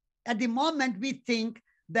 At the moment, we think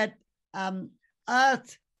that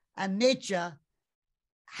Earth and nature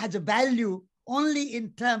has a value only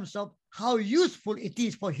in terms of how useful it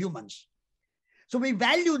is for humans. So we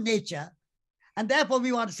value nature, and therefore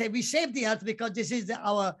we want to say we save the Earth because this is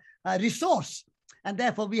our resource, and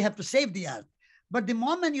therefore we have to save the earth. But the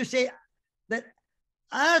moment you say that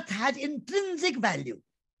earth has intrinsic value,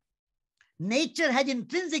 nature has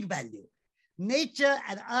intrinsic value, nature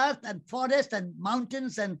and earth and forest and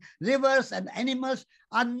mountains and rivers and animals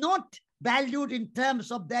are not valued in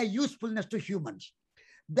terms of their usefulness to humans,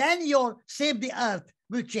 then your save the earth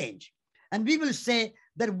will change. And we will say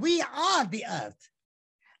that we are the earth.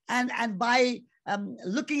 And by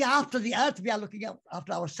looking after the earth, we are looking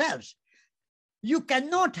after ourselves. You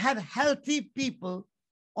cannot have healthy people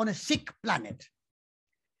on a sick planet.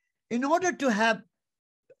 In order to have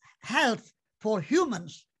health for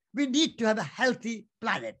humans, we need to have a healthy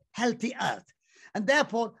planet, healthy earth. And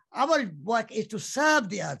therefore, our work is to serve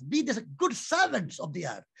the earth, be the good servants of the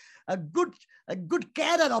earth, a good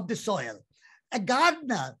carer of the soil. A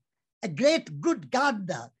gardener, a great good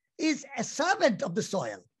gardener, is a servant of the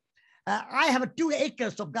soil. I have 2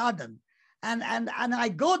 acres of garden, and I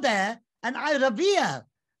go there and I revere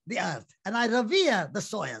the earth, and I revere the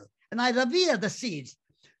soil, and I revere the seeds.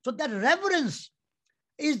 So that reverence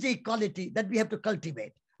is the quality that we have to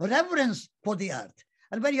cultivate, reverence for the earth.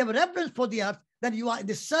 And when you have reverence for the earth, then you are in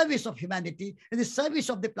the service of humanity, in the service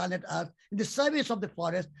of the planet Earth, in the service of the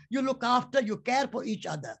forest. You look after, you care for each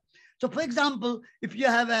other. So for example, if you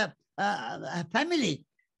have a family,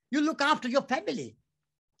 you look after your family.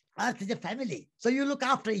 Earth is a family. So you look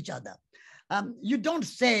after each other. You don't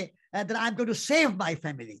say that I'm going to save my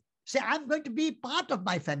family. Say, I'm going to be part of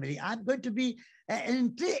my family. I'm going to be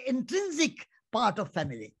an intrinsic part of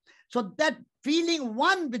family. So that feeling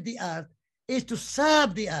one with the earth is to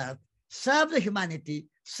serve the earth, serve the humanity,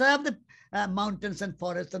 serve the mountains and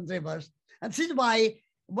forests and rivers. And this is why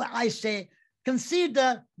I say,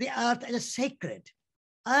 consider the earth as sacred.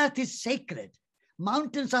 Earth is sacred.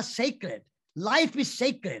 Mountains are sacred. Life is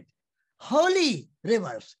sacred. Holy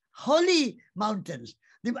rivers, holy mountains.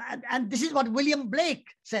 And this is what William Blake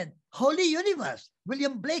said, holy universe.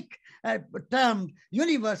 William Blake termed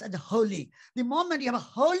universe as holy. The moment you have a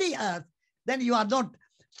holy earth, then you are not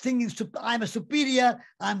thinking, I'm a superior,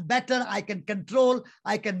 I'm better, I can control,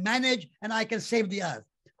 I can manage, and I can save the earth.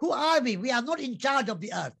 Who are we? We are not in charge of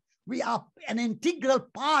the earth. We are an integral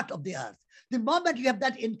part of the earth. The moment you have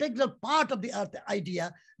that integral part of the earth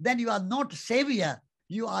idea, then you are not savior,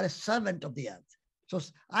 you are a servant of the earth. So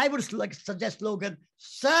I would suggest slogan,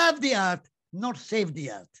 serve the earth, not save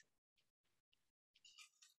the earth.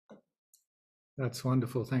 That's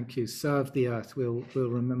wonderful. Thank you. Serve the earth. We'll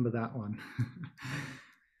remember that one.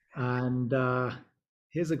 And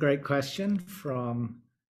here's a great question from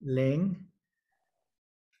Lynn.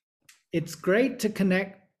 It's great to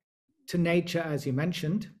connect to nature, as you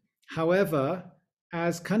mentioned. However,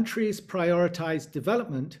 as countries prioritize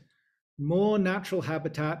development, more natural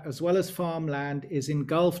habitat as well as farmland is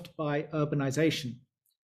engulfed by urbanization.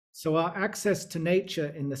 So our access to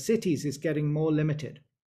nature in the cities is getting more limited.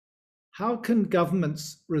 How can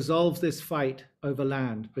governments resolve this fight over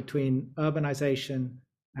land between urbanization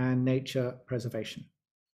and nature preservation?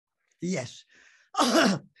 Yes.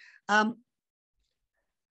 I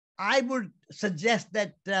would suggest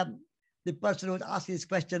that the person who was asking this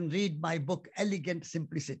question read my book, Elegant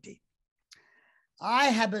Simplicity. I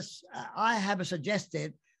have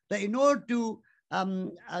suggested that in order to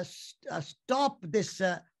stop this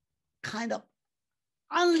kind of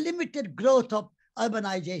unlimited growth of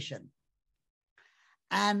urbanization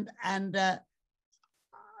and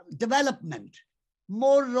development,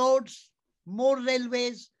 more roads, more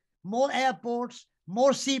railways, more airports,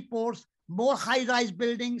 more seaports, more high-rise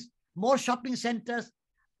buildings, more shopping centers,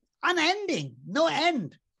 unending, no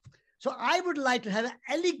end. So I would like to have an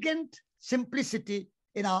elegant simplicity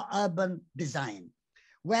in our urban design,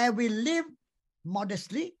 where we live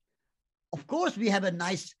modestly. Of course, we have a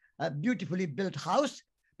nice, beautifully built house,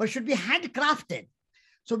 but should be handcrafted.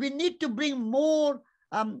 So we need to bring more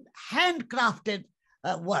handcrafted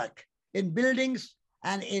work in buildings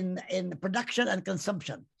and in production and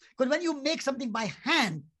consumption. Because when you make something by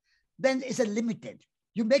hand, then it's limited.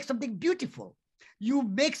 You make something beautiful. You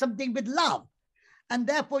make something with love. And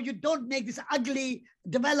therefore, you don't make this ugly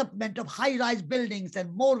development of high-rise buildings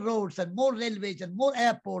and more roads and more railways and more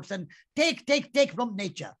airports and take from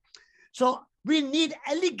nature. So we need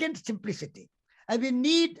elegant simplicity. And we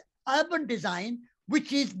need urban design,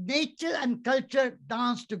 which is nature and culture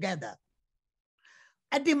danced together.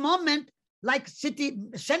 At the moment, like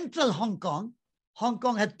central Hong Kong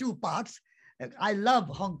has 2 parts. I love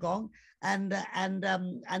Hong Kong, and there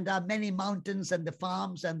are many mountains and the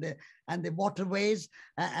farms and the waterways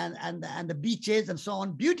and the beaches and so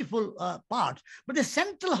on, beautiful parts. But the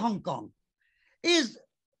central Hong Kong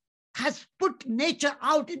has put nature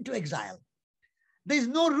out into exile. There is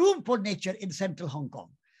no room for nature in central Hong Kong.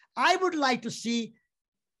 I would like to see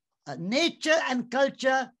nature and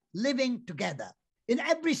culture living together in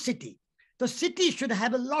every city. The city should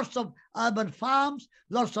have lots of urban farms,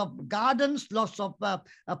 lots of gardens, lots of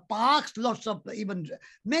parks, lots of even...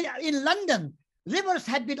 In London, rivers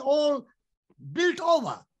have been all built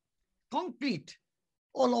over, concrete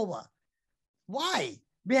all over. Why?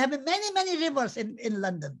 We have many, many rivers in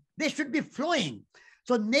London. They should be flowing.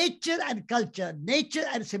 So nature and culture, nature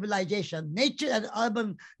and civilization, nature and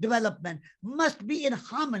urban development must be in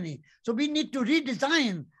harmony. So we need to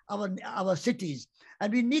redesign our cities,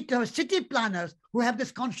 and we need to have city planners who have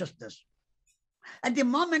this consciousness. At the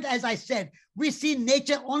moment, as I said, we see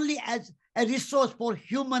nature only as a resource for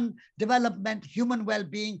human development, human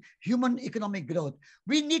well-being, human economic growth.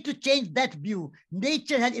 We need to change that view.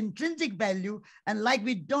 Nature has intrinsic value, and like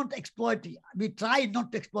we don't exploit, we try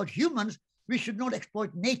not to exploit humans, we should not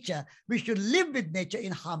exploit nature. We should live with nature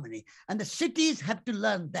in harmony. And the cities have to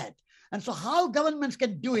learn that. And so how governments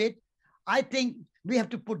can do it, I think we have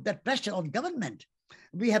to put that pressure on government.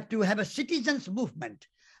 We have to have a citizens movement.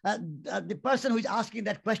 The person who is asking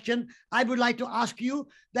that question, I would like to ask you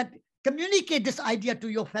that communicate this idea to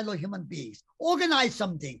your fellow human beings. Organize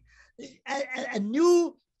something, a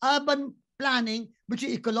new urban planning, which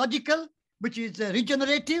is ecological, which is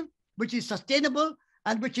regenerative, which is sustainable,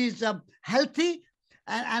 and which is healthy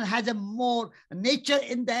and has a more nature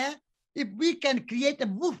in there. If we can create a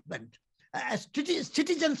movement, a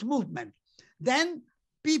citizens movement, then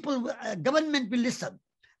people, government will listen,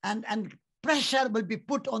 and pressure will be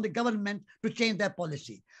put on the government to change their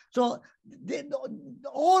policy. So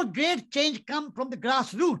all great change come from the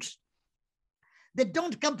grassroots. They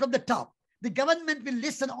don't come from the top. The government will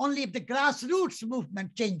listen only if the grassroots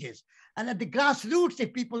movement changes. And at the grassroots,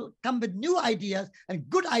 if people come with new ideas and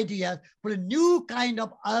good ideas for a new kind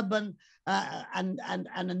of urban and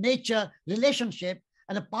a nature relationship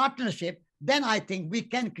and a partnership, then I think we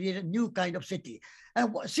can create a new kind of city.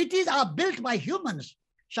 And cities are built by humans.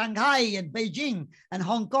 Shanghai and Beijing and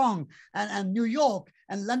Hong Kong and New York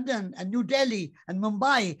and London and New Delhi and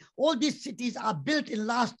Mumbai, all these cities are built in the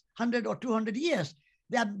last 100 or 200 years.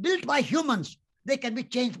 They are built by humans. They can be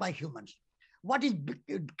changed by humans. What is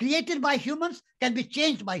created by humans can be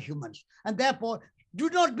changed by humans. And therefore, do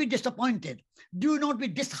not be disappointed. Do not be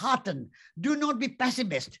disheartened. Do not be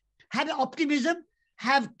pessimist. Have optimism,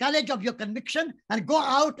 have courage of your conviction, and go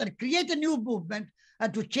out and create a new movement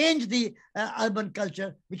and to change the urban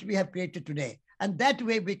culture which we have created today. And that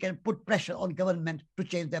way we can put pressure on government to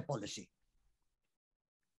change their policy.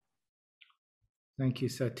 Thank you,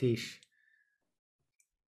 Satish.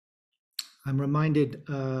 I'm reminded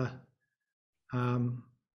of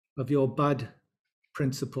your BUD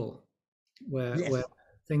principle, where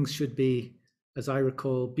things should be, as I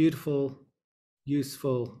recall, beautiful,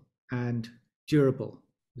 useful, and durable.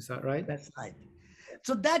 Is that right? That's right.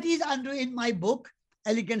 So that is in my book,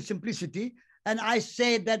 Elegant Simplicity. And I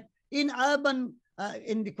say that in urban,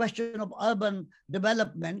 in the question of urban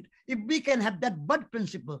development, if we can have that BUD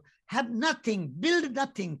principle, have nothing, build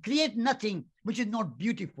nothing, create nothing which is not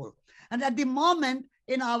beautiful. And at the moment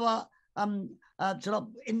in our sort of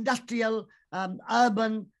industrial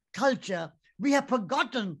urban culture, we have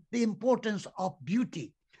forgotten the importance of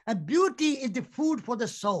beauty. And beauty is the food for the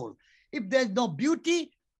soul. If there's no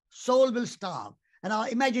beauty, soul will starve, and our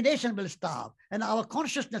imagination will starve, and our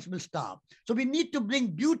consciousness will starve. So we need to bring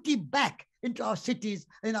beauty back into our cities,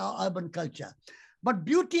 in our urban culture. But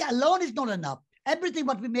beauty alone is not enough. Everything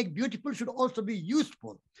what we make beautiful should also be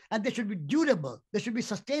useful, and they should be durable, they should be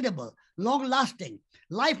sustainable, long-lasting,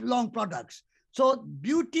 lifelong products. So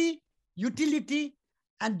beauty, utility,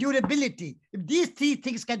 and durability, if these three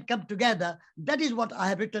things can come together, that is what I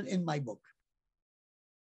have written in my book.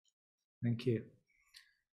 Thank you.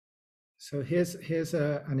 So here's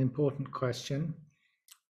an important question.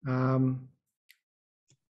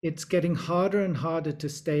 It's getting harder and harder to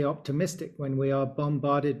stay optimistic when we are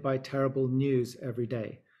bombarded by terrible news every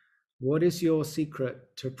day. What is your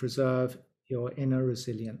secret to preserve your inner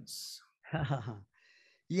resilience?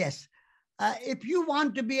 Yes. If you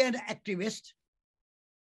want to be an activist,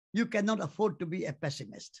 you cannot afford to be a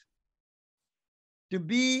pessimist. To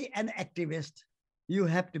be an activist, you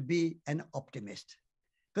have to be an optimist.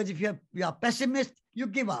 Because if you are pessimist, you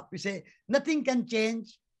give up. You say, nothing can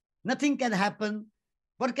change, nothing can happen.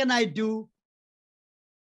 What can I do?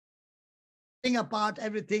 Taking apart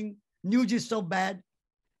everything, news is so bad.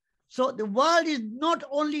 So the world is not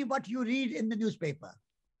only what you read in the newspaper.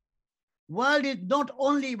 World is not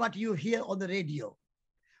only what you hear on the radio.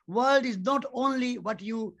 World is not only what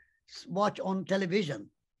you watch on television.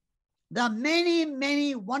 There are many,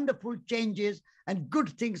 many wonderful changes and good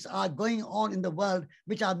things are going on in the world,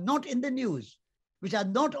 which are not in the news, which are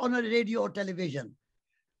not on a radio or television,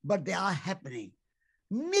 but they are happening.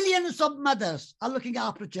 Millions of mothers are looking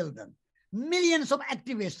after children. Millions of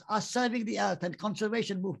activists are serving the earth and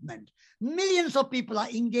conservation movement. Millions of people are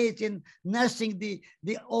engaged in nursing the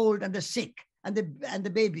old and the sick and the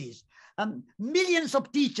babies. Millions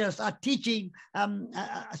of teachers are teaching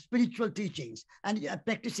spiritual teachings and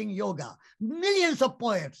practicing yoga. Millions of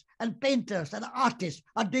poets and painters and artists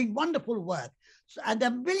are doing wonderful work. And there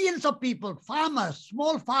are millions of people, farmers,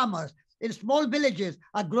 small farmers in small villages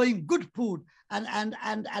are growing good food and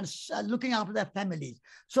looking after their families.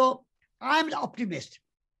 So I'm an optimist.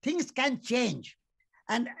 Things can change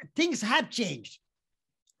and things have changed.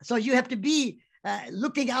 So you have to be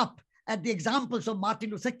looking up at the examples of Martin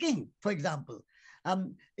Luther King, for example.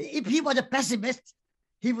 If he was a pessimist,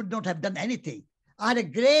 he would not have done anything. I had a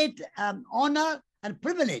great honor and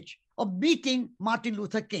privilege of meeting Martin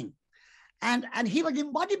Luther King. And he was the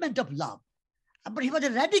embodiment of love, but he was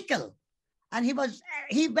a radical. And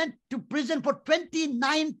he went to prison for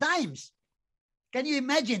 29 times. Can you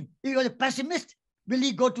imagine? If he was a pessimist, will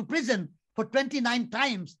he go to prison for 29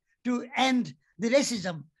 times to end the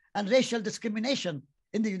racism and racial discrimination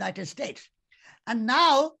in the United States? And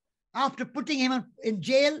now, after putting him in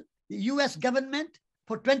jail, the US government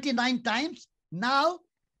for 29 times, now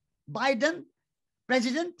Biden,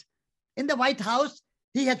 president, in the White House,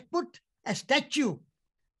 he has put a statue,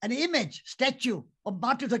 an image statue of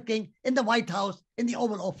Martin Luther King in the White House in the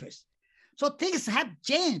Oval Office. So things have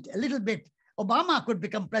changed a little bit. Obama could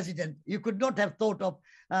become president. You could not have thought of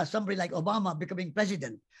somebody like Obama becoming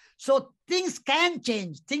president. So things can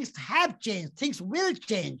change. Things have changed. Things will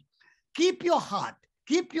change. Keep your heart,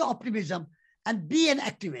 keep your optimism, and be an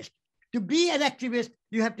activist. To be an activist,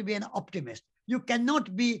 you have to be an optimist. You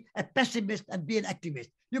cannot be a pessimist and be an activist.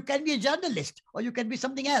 You can be a journalist or you can be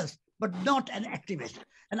something else, but not an activist.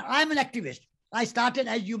 And I'm an activist. I started,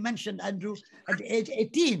 as you mentioned, Andrew, at the age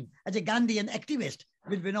 18 as a Gandhian activist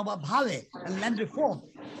with Vinoba Bhave and land reform.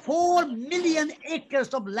 4 million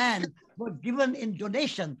acres of land were given in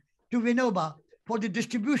donation to Vinoba for the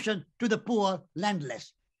distribution to the poor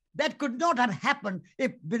landless. That could not have happened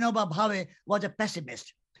if Vinoba Bhave was a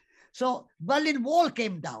pessimist. So Berlin Wall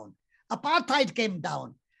came down, apartheid came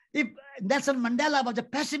down. If Nelson Mandela was a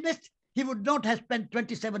pessimist, he would not have spent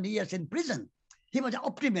 27 years in prison. He was an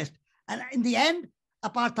optimist. And in the end,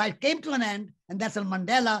 apartheid came to an end, and Nelson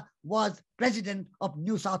Mandela was president of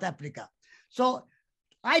New South Africa. So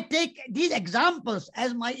I take these examples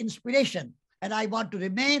as my inspiration, and I want to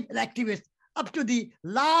remain an activist up to the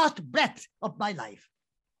last breath of my life.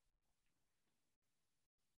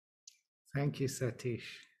 Thank you, Satish.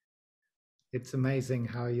 It's amazing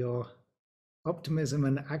how your optimism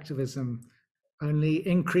and activism only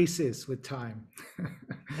increases with time.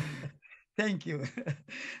 Thank you.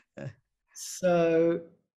 So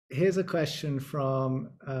here's a question from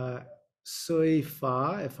Sui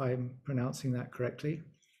Fa, if I'm pronouncing that correctly.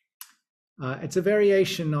 It's a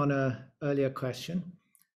variation on an earlier question.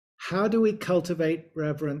 How do we cultivate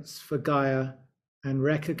reverence for Gaia and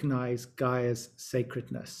recognize Gaia's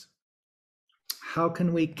sacredness? How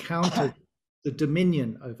can we counter the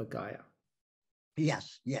dominion over Gaia?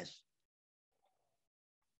 Yes, yes.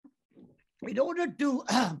 In order to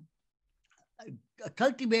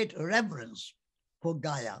cultivate reverence for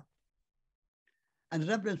Gaia and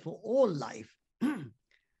reverence for all life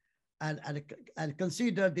and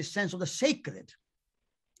consider the sense of the sacred,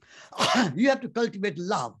 you have to cultivate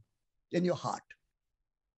love in your heart.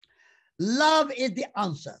 Love is the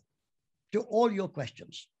answer to all your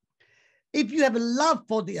questions. If you have a love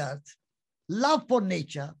for the earth, love for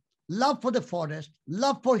nature, love for the forest,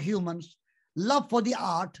 love for humans, love for the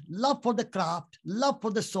art, love for the craft, love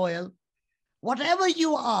for the soil, whatever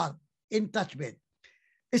you are in touch with,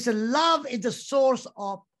 love is the source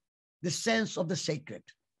of the sense of the sacred.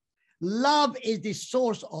 Love is the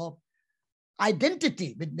source of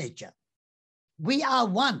identity with nature. We are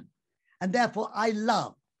one, and therefore I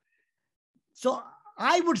love. So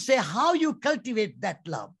I would say how you cultivate that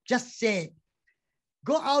love. Just say,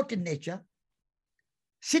 go out in nature,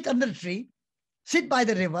 sit under a tree, sit by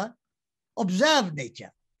the river, observe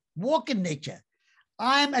nature, walk in nature.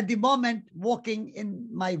 I am at the moment walking in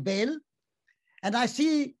my vale, and I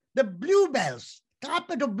see the bluebells,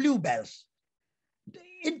 carpet of bluebells,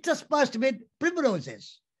 interspersed with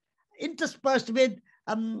primroses, interspersed with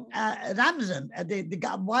ramson,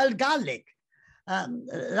 the wild garlic,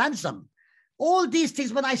 ransom. All these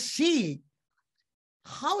things, when I see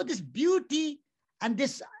how this beauty and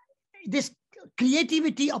this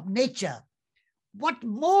creativity of nature what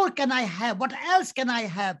more can I have? What else can I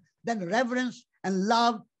have than reverence and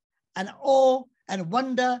love and awe and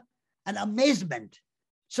wonder and amazement?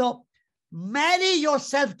 So marry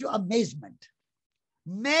yourself to amazement.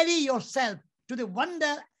 Marry yourself to the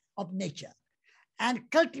wonder of nature and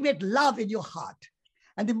cultivate love in your heart.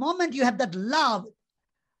 And the moment you have that love,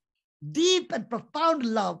 deep and profound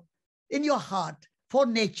love in your heart for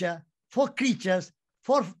nature, for creatures,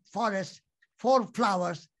 for forests, for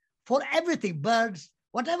flowers, for everything, birds,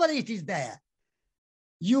 whatever it is there,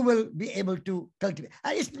 you will be able to cultivate.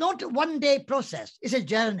 And it's not a one-day process. It's a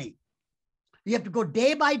journey. You have to go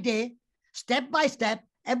day by day, step by step.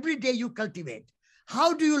 Every day you cultivate.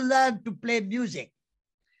 How do you learn to play music?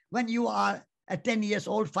 When you are a 10 years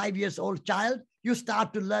old, 5 years old child, you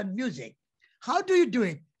start to learn music. How do you do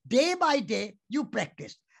it? Day by day, you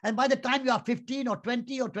practice. And by the time you are 15 or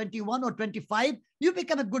 20 or 21 or 25, you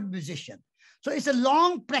become a good musician. So it's a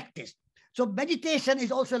long practice. So meditation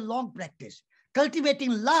is also a long practice.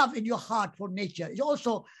 Cultivating love in your heart for nature is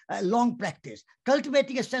also a long practice.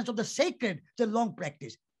 Cultivating a sense of the sacred is a long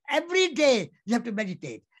practice. Every day you have to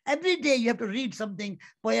meditate. Every day you have to read something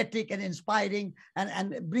poetic and inspiring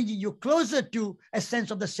and bringing you closer to a sense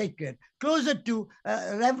of the sacred, closer to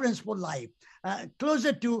reverence for life,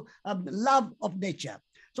 closer to love of nature.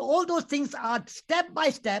 So all those things are step by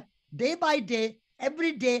step, day by day,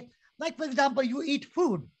 every day. Like, for example, you eat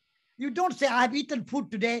food. You don't say, I've eaten food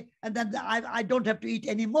today, and then I don't have to eat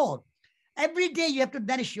anymore. Every day you have to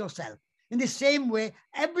nourish yourself. In the same way,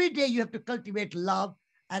 every day you have to cultivate love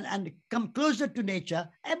and come closer to nature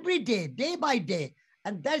every day, day by day.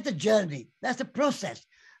 And that's the journey. That's the process.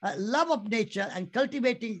 Love of nature and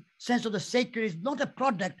cultivating sense of the sacred is not a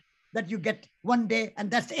product that you get one day and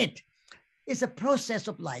that's it. It's a process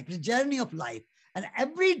of life. It's a journey of life. And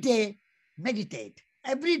every day, meditate.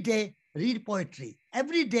 Every day, read poetry.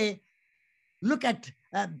 Every day, look at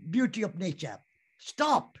beauty of nature.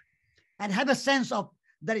 Stop and have a sense of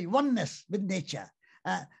the oneness with nature.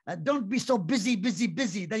 Don't be so busy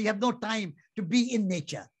that you have no time to be in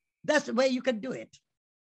nature. That's the way you can do it.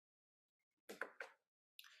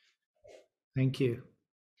 Thank you.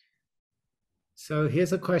 So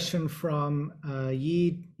here's a question from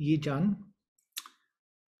Yi Jun.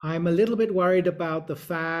 I'm a little bit worried about the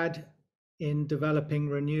fad in developing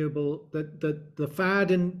renewable, the fad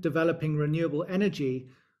in developing renewable energy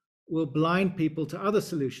will blind people to other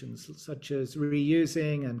solutions, such as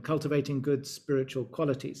reusing and cultivating good spiritual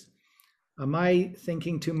qualities. Am I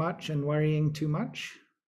thinking too much and worrying too much?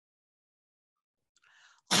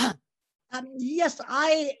 Yes,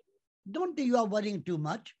 I don't think you are worrying too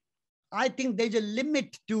much. I think there's a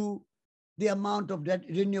limit to the amount of that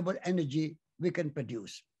renewable energy we can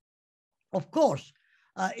produce. Of course,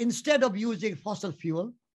 instead of using fossil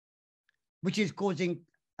fuel, which is causing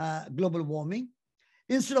global warming,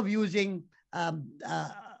 instead of using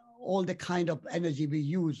all the kind of energy we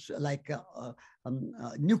use, like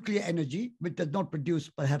nuclear energy, which does not produce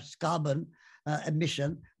perhaps carbon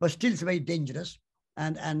emission, but still is very dangerous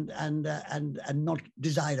and not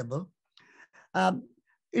desirable.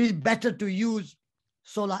 It is better to use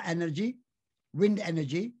solar energy, wind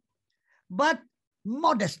energy, but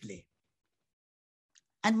modestly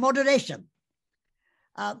and moderation.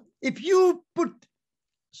 If you put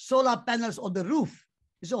solar panels on the roof,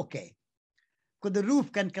 it's okay, because the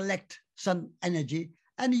roof can collect sun energy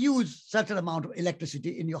and use certain amount of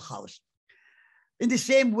electricity in your house. In the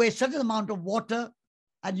same way, certain amount of water,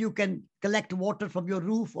 and you can collect water from your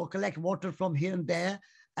roof or collect water from here and there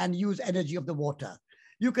and use energy of the water.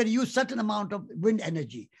 You can use certain amount of wind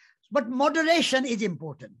energy, but moderation is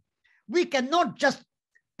important. We cannot just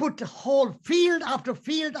put a whole field after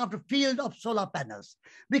field after field of solar panels.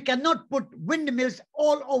 We cannot put windmills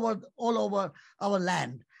all over our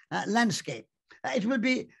landscape. It will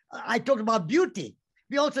be, I talked about beauty.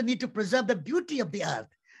 We also need to preserve the beauty of the earth.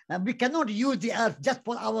 We cannot use the earth just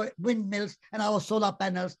for our windmills and our solar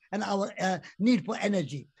panels and our need for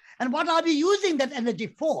energy. And what are we using that energy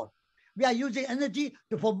for? We are using energy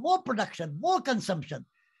for more production, more consumption.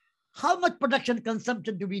 How much production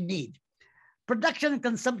consumption do we need? Production and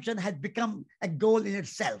consumption has become a goal in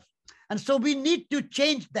itself. And so we need to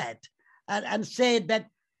change that and say that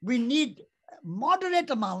we need moderate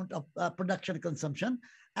amount of production and consumption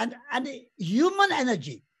and human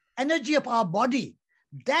energy, energy of our body,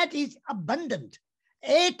 that is abundant.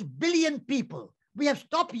 8 billion people. We have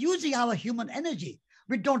stopped using our human energy.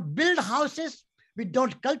 We don't build houses. We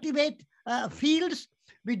don't cultivate fields.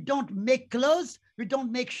 We don't make clothes. We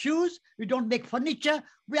don't make shoes. We don't make furniture.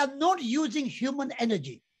 We are not using human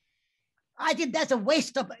energy. I think that's a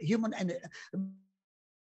waste of human energy.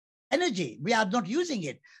 energy. We are not using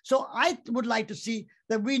it. So I would like to see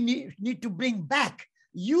that we need to bring back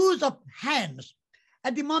use of hands.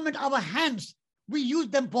 At the moment, our hands, we use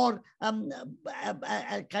them for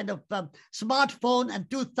a kind of smartphone and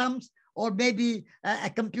two thumbs, or maybe a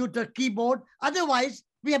computer keyboard. Otherwise,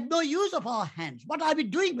 we have no use of our hands. What are we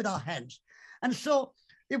doing with our hands? And so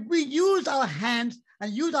if we use our hands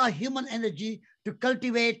and use our human energy to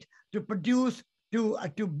cultivate, to produce,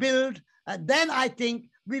 to build, then I think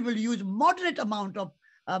we will use moderate amount of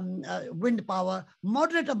wind power,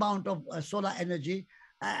 moderate amount of solar energy,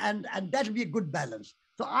 and that will be a good balance.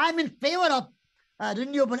 So I'm in favor of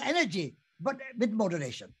renewable energy, but with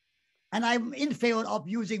moderation. And I'm in favor of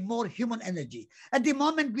using more human energy. At the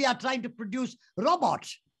moment, we are trying to produce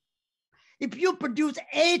robots. If you produce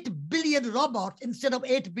 8 billion robots instead of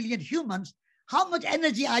 8 billion humans, how much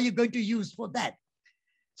energy are you going to use for that?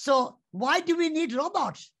 So why do we need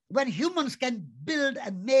robots when humans can build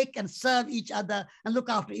and make and serve each other and look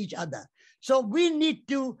after each other? So we need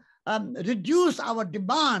to reduce our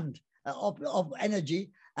demand of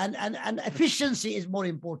energy, and efficiency is more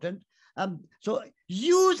important. So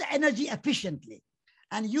use energy efficiently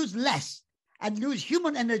and use less and use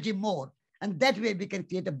human energy more. And that way we can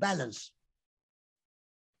create a balance.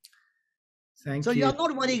 Thank you. So you're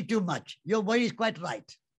not worrying too much. Your worry is quite right.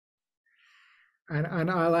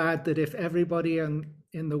 And I'll add that if everybody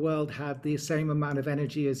in the world had the same amount of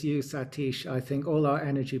energy as you, Satish, I think all our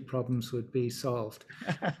energy problems would be solved.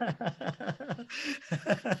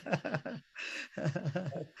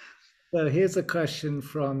 So here's a question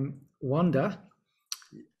from Wanda.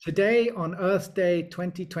 Today on Earth Day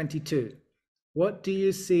 2022, what do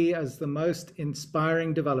you see as the most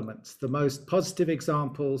inspiring developments, the most positive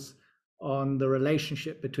examples on the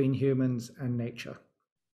relationship between humans and nature?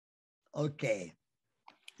 Okay.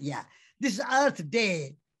 Yeah. This Earth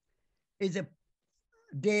Day is a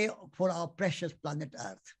day for our precious planet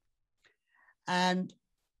Earth. And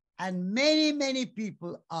many, many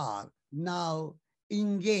people are now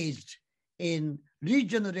engaged in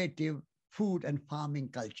regenerative food and farming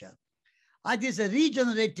culture. It is a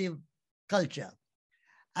regenerative culture.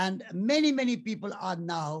 And many, many people are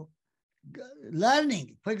now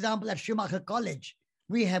learning. For example, at Schumacher College,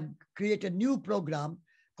 we have created a new program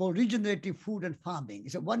called Regenerative Food and Farming.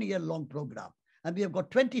 It's a 1-year-long program. And we have got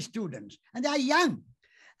 20 students, and they are young.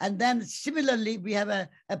 And then similarly, we have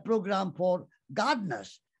a program for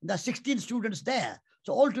gardeners. There are 16 students there.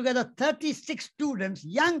 So altogether, 36 students,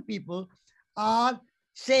 young people, are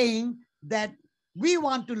saying that we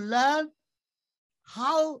want to learn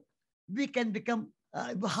how we can become,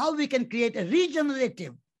 how we can create a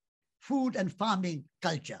regenerative food and farming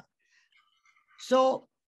culture. So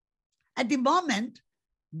at the moment,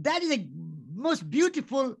 that is a most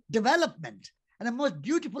beautiful development and a most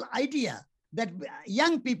beautiful idea that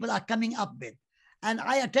young people are coming up with. And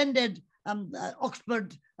I attended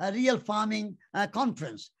Oxford Real Farming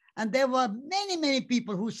Conference. And there were many, many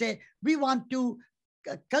people who say, we want to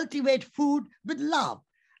cultivate food with love.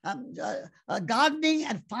 Gardening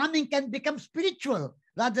and farming can become spiritual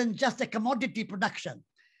rather than just a commodity production.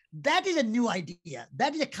 That is a new idea.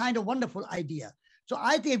 That is a kind of wonderful idea. So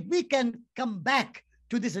I think if we can come back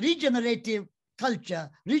to this regenerative culture,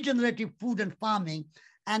 regenerative food and farming,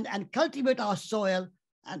 and cultivate our soil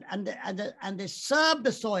and they serve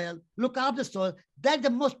the soil, look after the soil, that's the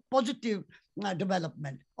most positive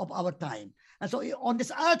development of our time. And so on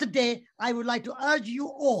this Earth Day, I would like to urge you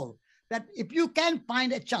all that if you can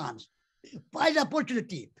find a chance, find an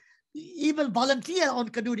opportunity, even volunteer on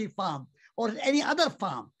Kadoorie farm or any other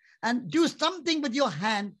farm, and do something with your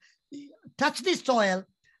hand, touch the soil,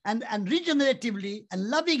 and regeneratively and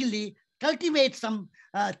lovingly cultivate some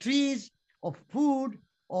trees or food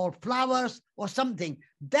or flowers or something.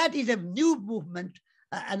 That is a new movement,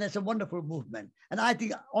 and it's a wonderful movement. And I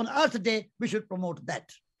think on Earth Day, we should promote that.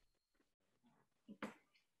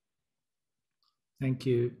 Thank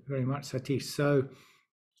you very much, Satish. So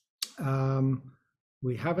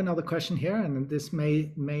we have another question here, and this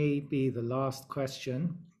may be the last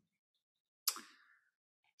question.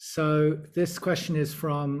 So this question is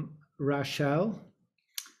from Rachel.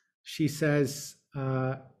 She says,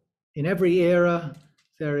 in every era,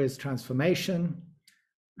 there is transformation.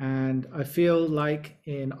 And I feel like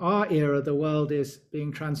in our era, the world is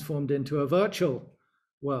being transformed into a virtual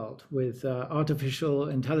world with artificial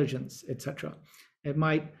intelligence, etc. It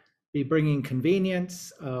might be bringing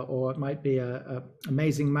convenience, or it might be an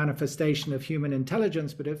amazing manifestation of human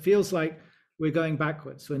intelligence, but it feels like we're going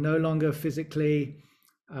backwards. We're no longer physically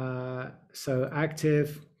so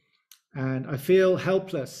active, and I feel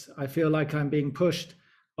helpless. I feel like I'm being pushed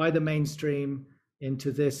by the mainstream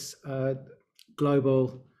into this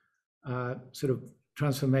global sort of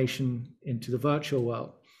transformation into the virtual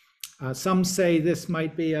world. Some say this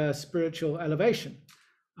might be a spiritual elevation,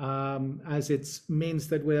 as it means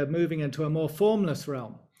that we're moving into a more formless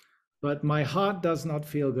realm. But my heart does not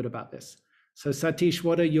feel good about this. So Satish,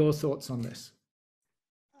 what are your thoughts on this?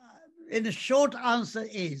 In the short answer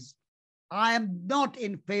is, I am not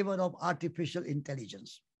in favor of artificial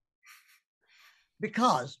intelligence,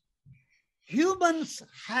 because humans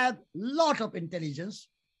have a lot of intelligence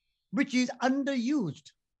which is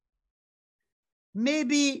underused.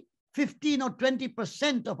 Maybe 15 or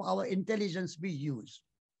 20% of our intelligence we use.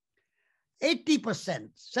 80%,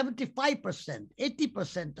 75%,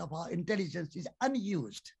 80% of our intelligence is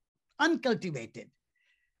unused, uncultivated,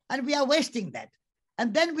 and we are wasting that.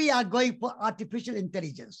 And then we are going for artificial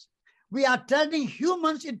intelligence. We are turning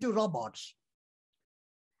humans into robots.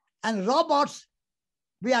 And robots,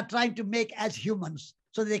 we are trying to make as humans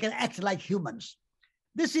so they can act like humans.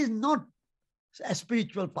 This is not a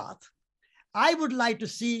spiritual path. I would like to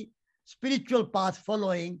see spiritual path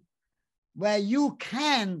following, where you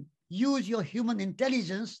can use your human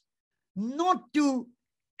intelligence not to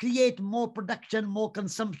create more production, more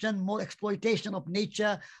consumption, more exploitation of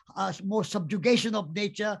nature, more subjugation of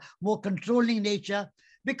nature, more controlling nature,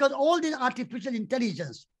 because all this artificial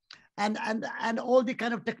intelligence and all the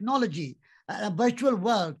kind of technology, virtual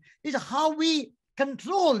world, is how we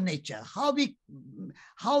control nature, how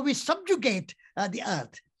we subjugate the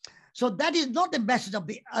earth. So that is not the message of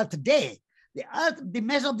the Earth Day. The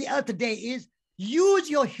message of the Earth Day is use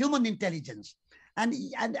your human intelligence and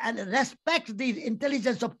respect the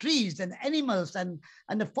intelligence of trees and animals and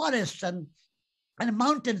the forests and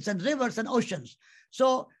mountains and rivers and oceans.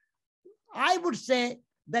 So I would say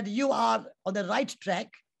that you are on the right track.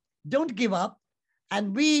 Don't give up.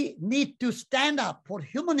 And we need to stand up for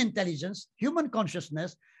human intelligence, human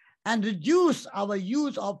consciousness, and reduce our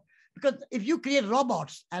use of, because if you create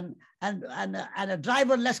robots and a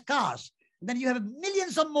driverless cars, then you have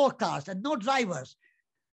millions of more cars and no drivers.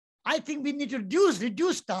 I think we need to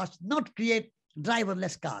reduce cars, not create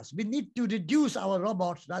driverless cars. We need to reduce our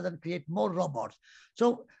robots rather than create more robots.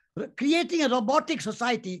 So creating a robotic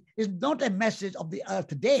society is not a message of the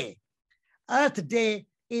Earth Day. Earth Day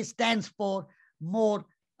stands for more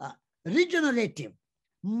regenerative,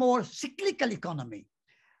 more cyclical economy.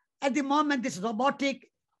 At the moment, this robotic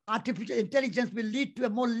artificial intelligence will lead to a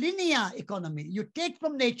more linear economy. You take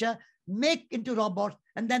from nature, make into robots,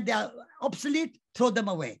 and then they are obsolete, throw them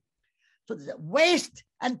away. So the waste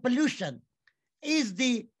and pollution is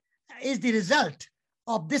the result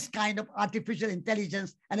of this kind of artificial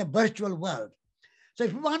intelligence and a virtual world. So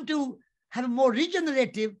if we want to have a more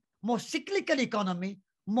regenerative, more cyclical economy,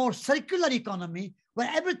 more circular economy, where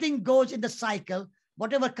everything goes in the cycle,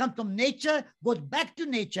 whatever comes from nature goes back to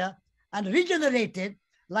nature and regenerated,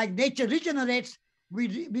 like nature regenerates,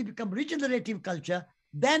 we become regenerative culture,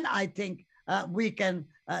 then I think we can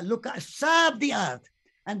serve the earth.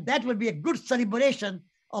 And that will be a good celebration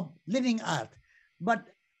of living earth. But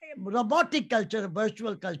robotic culture,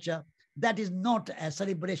 virtual culture, that is not a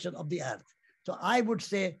celebration of the earth. So I would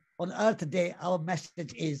say on Earth Day, our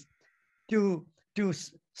message is to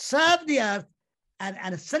serve the earth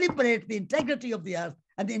and celebrate the integrity of the earth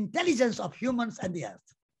and the intelligence of humans and the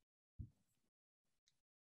earth.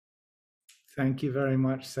 Thank you very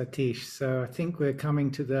much, Satish. So I think we're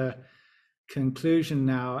coming to the conclusion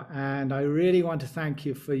now, and I really want to thank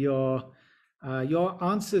you for your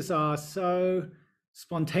answers are so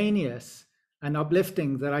spontaneous and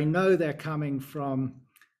uplifting that I know they're coming from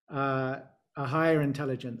a higher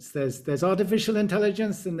intelligence. There's artificial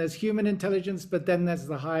intelligence and there's human intelligence, but then there's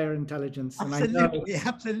the higher intelligence. Absolutely, and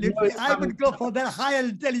absolutely. I would go for that higher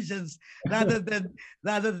intelligence rather than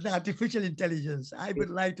artificial intelligence. I would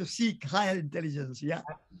like to seek higher intelligence. Yeah.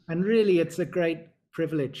 And really, it's a great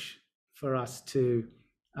privilege for us to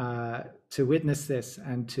witness this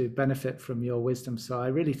and to benefit from your wisdom. So I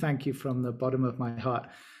really thank you from the bottom of my heart.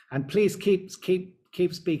 And please keep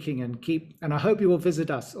speaking and I hope you will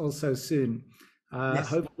visit us also soon. Yes.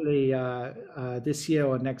 Hopefully this year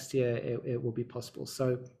or next year it will be possible.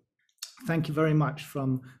 So thank you very much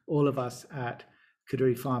from all of us at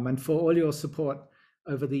Kadoorie Farm, and for all your support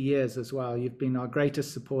over the years as well. You've been our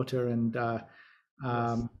greatest supporter and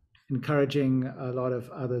yes, encouraging a lot of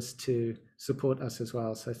others to support us as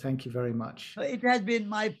well. So thank you very much. It has been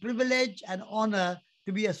my privilege and honor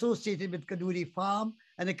to be associated with Kadoorie Farm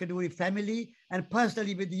and the Kadoorie family, and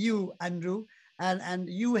personally with you, Andrew. And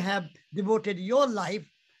you have devoted your life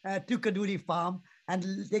to Kadoorie Farm and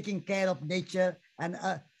taking care of nature. And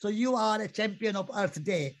so you are a champion of Earth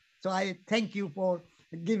Day. So I thank you for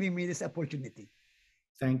giving me this opportunity.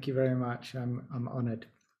 Thank you very much. I'm honored.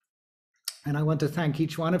 And I want to thank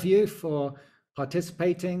each one of you for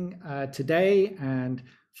participating today and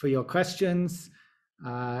for your questions.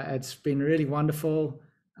 It's been really wonderful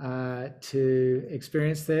to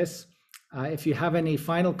experience this. If you have any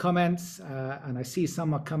final comments, and I see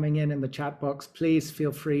some are coming in the chat box, please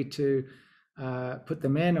feel free to put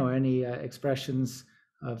them in, or any expressions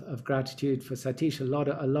of gratitude for Satish.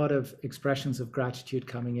 A lot of expressions of gratitude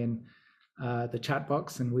coming in the chat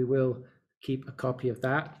box, and we will keep a copy of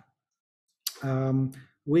that.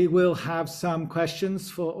 We will have some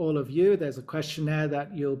questions for all of you. There's a questionnaire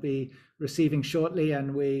that you'll be receiving shortly,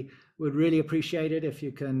 and we would really appreciate it if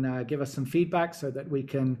you can give us some feedback so that we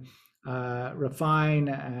can refine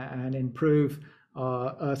and improve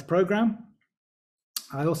our Earth program.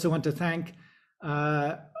 I also want to thank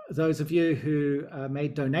those of you who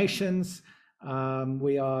made donations.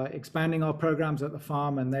 We are expanding our programs at the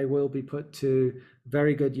farm, and they will be put to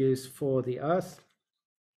very good use for the Earth.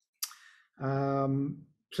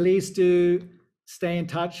 Please do stay in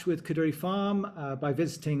touch with Kadoorie Farm by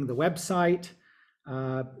visiting the website,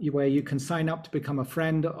 where you can sign up to become a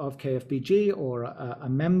friend of KFBG or a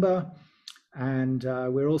member. And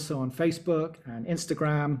we're also on Facebook and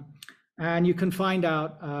Instagram. And you can find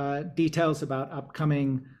out details about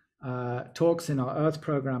upcoming talks in our Earth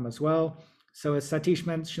program as well. So as Satish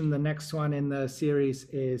mentioned, the next one in the series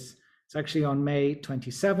it's actually on May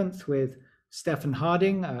 27th with Stephen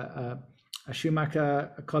Harding, a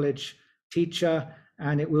Schumacher College teacher,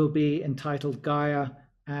 and it will be entitled Gaia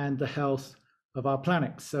and the Health of Our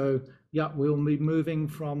Planet. So yeah, we'll be moving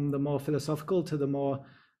from the more philosophical to the more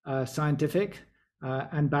scientific,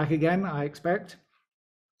 and back again, I expect.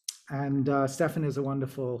 And Stefan is a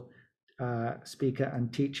wonderful speaker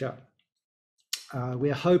and teacher. We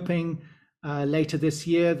are hoping later this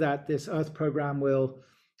year that this Earth program will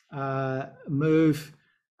move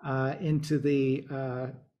into the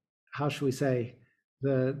how shall we say,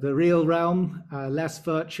 the real realm, less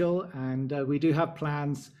virtual, and we do have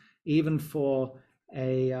plans even for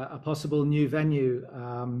a possible new venue,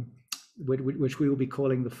 which we will be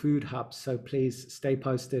calling the Food Hub. So please stay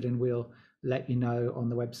posted, and we'll let you know on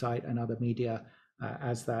the website and other media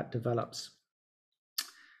as that develops.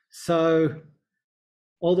 So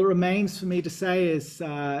all that remains for me to say is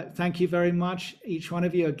thank you very much, each one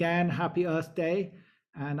of you again. Happy Earth Day,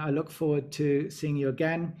 and I look forward to seeing you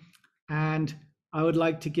again. And I would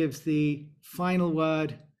like to give the final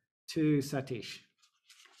word to Satish.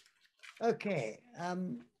 Okay,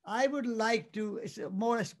 I would like to, it's a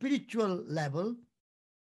more spiritual level,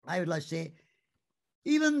 I would like to say,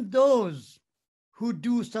 even those who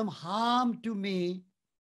do some harm to me,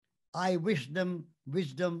 I wish them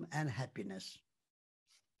wisdom and happiness.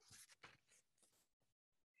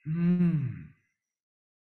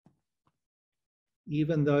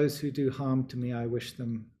 Even those who do harm to me, I wish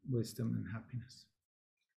them wisdom and happiness.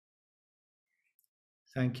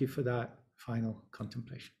 Thank you for that final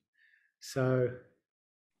contemplation. So,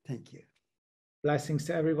 thank you. Blessings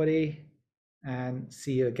to everybody, and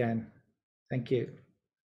see you again. Thank you.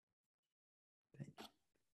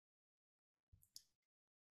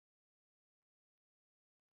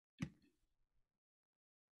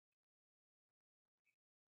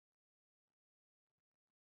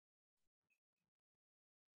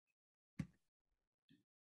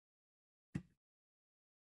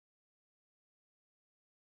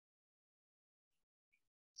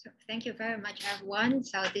 So thank you very much, everyone.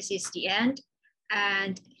 So this is the end.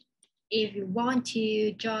 And if you want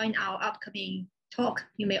to join our upcoming talk,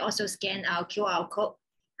 you may also scan our QR code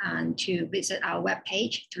and to visit our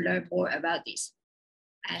webpage to learn more about this.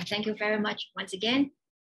 And thank you very much once again,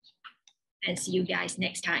 and see you guys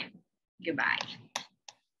next time. Goodbye.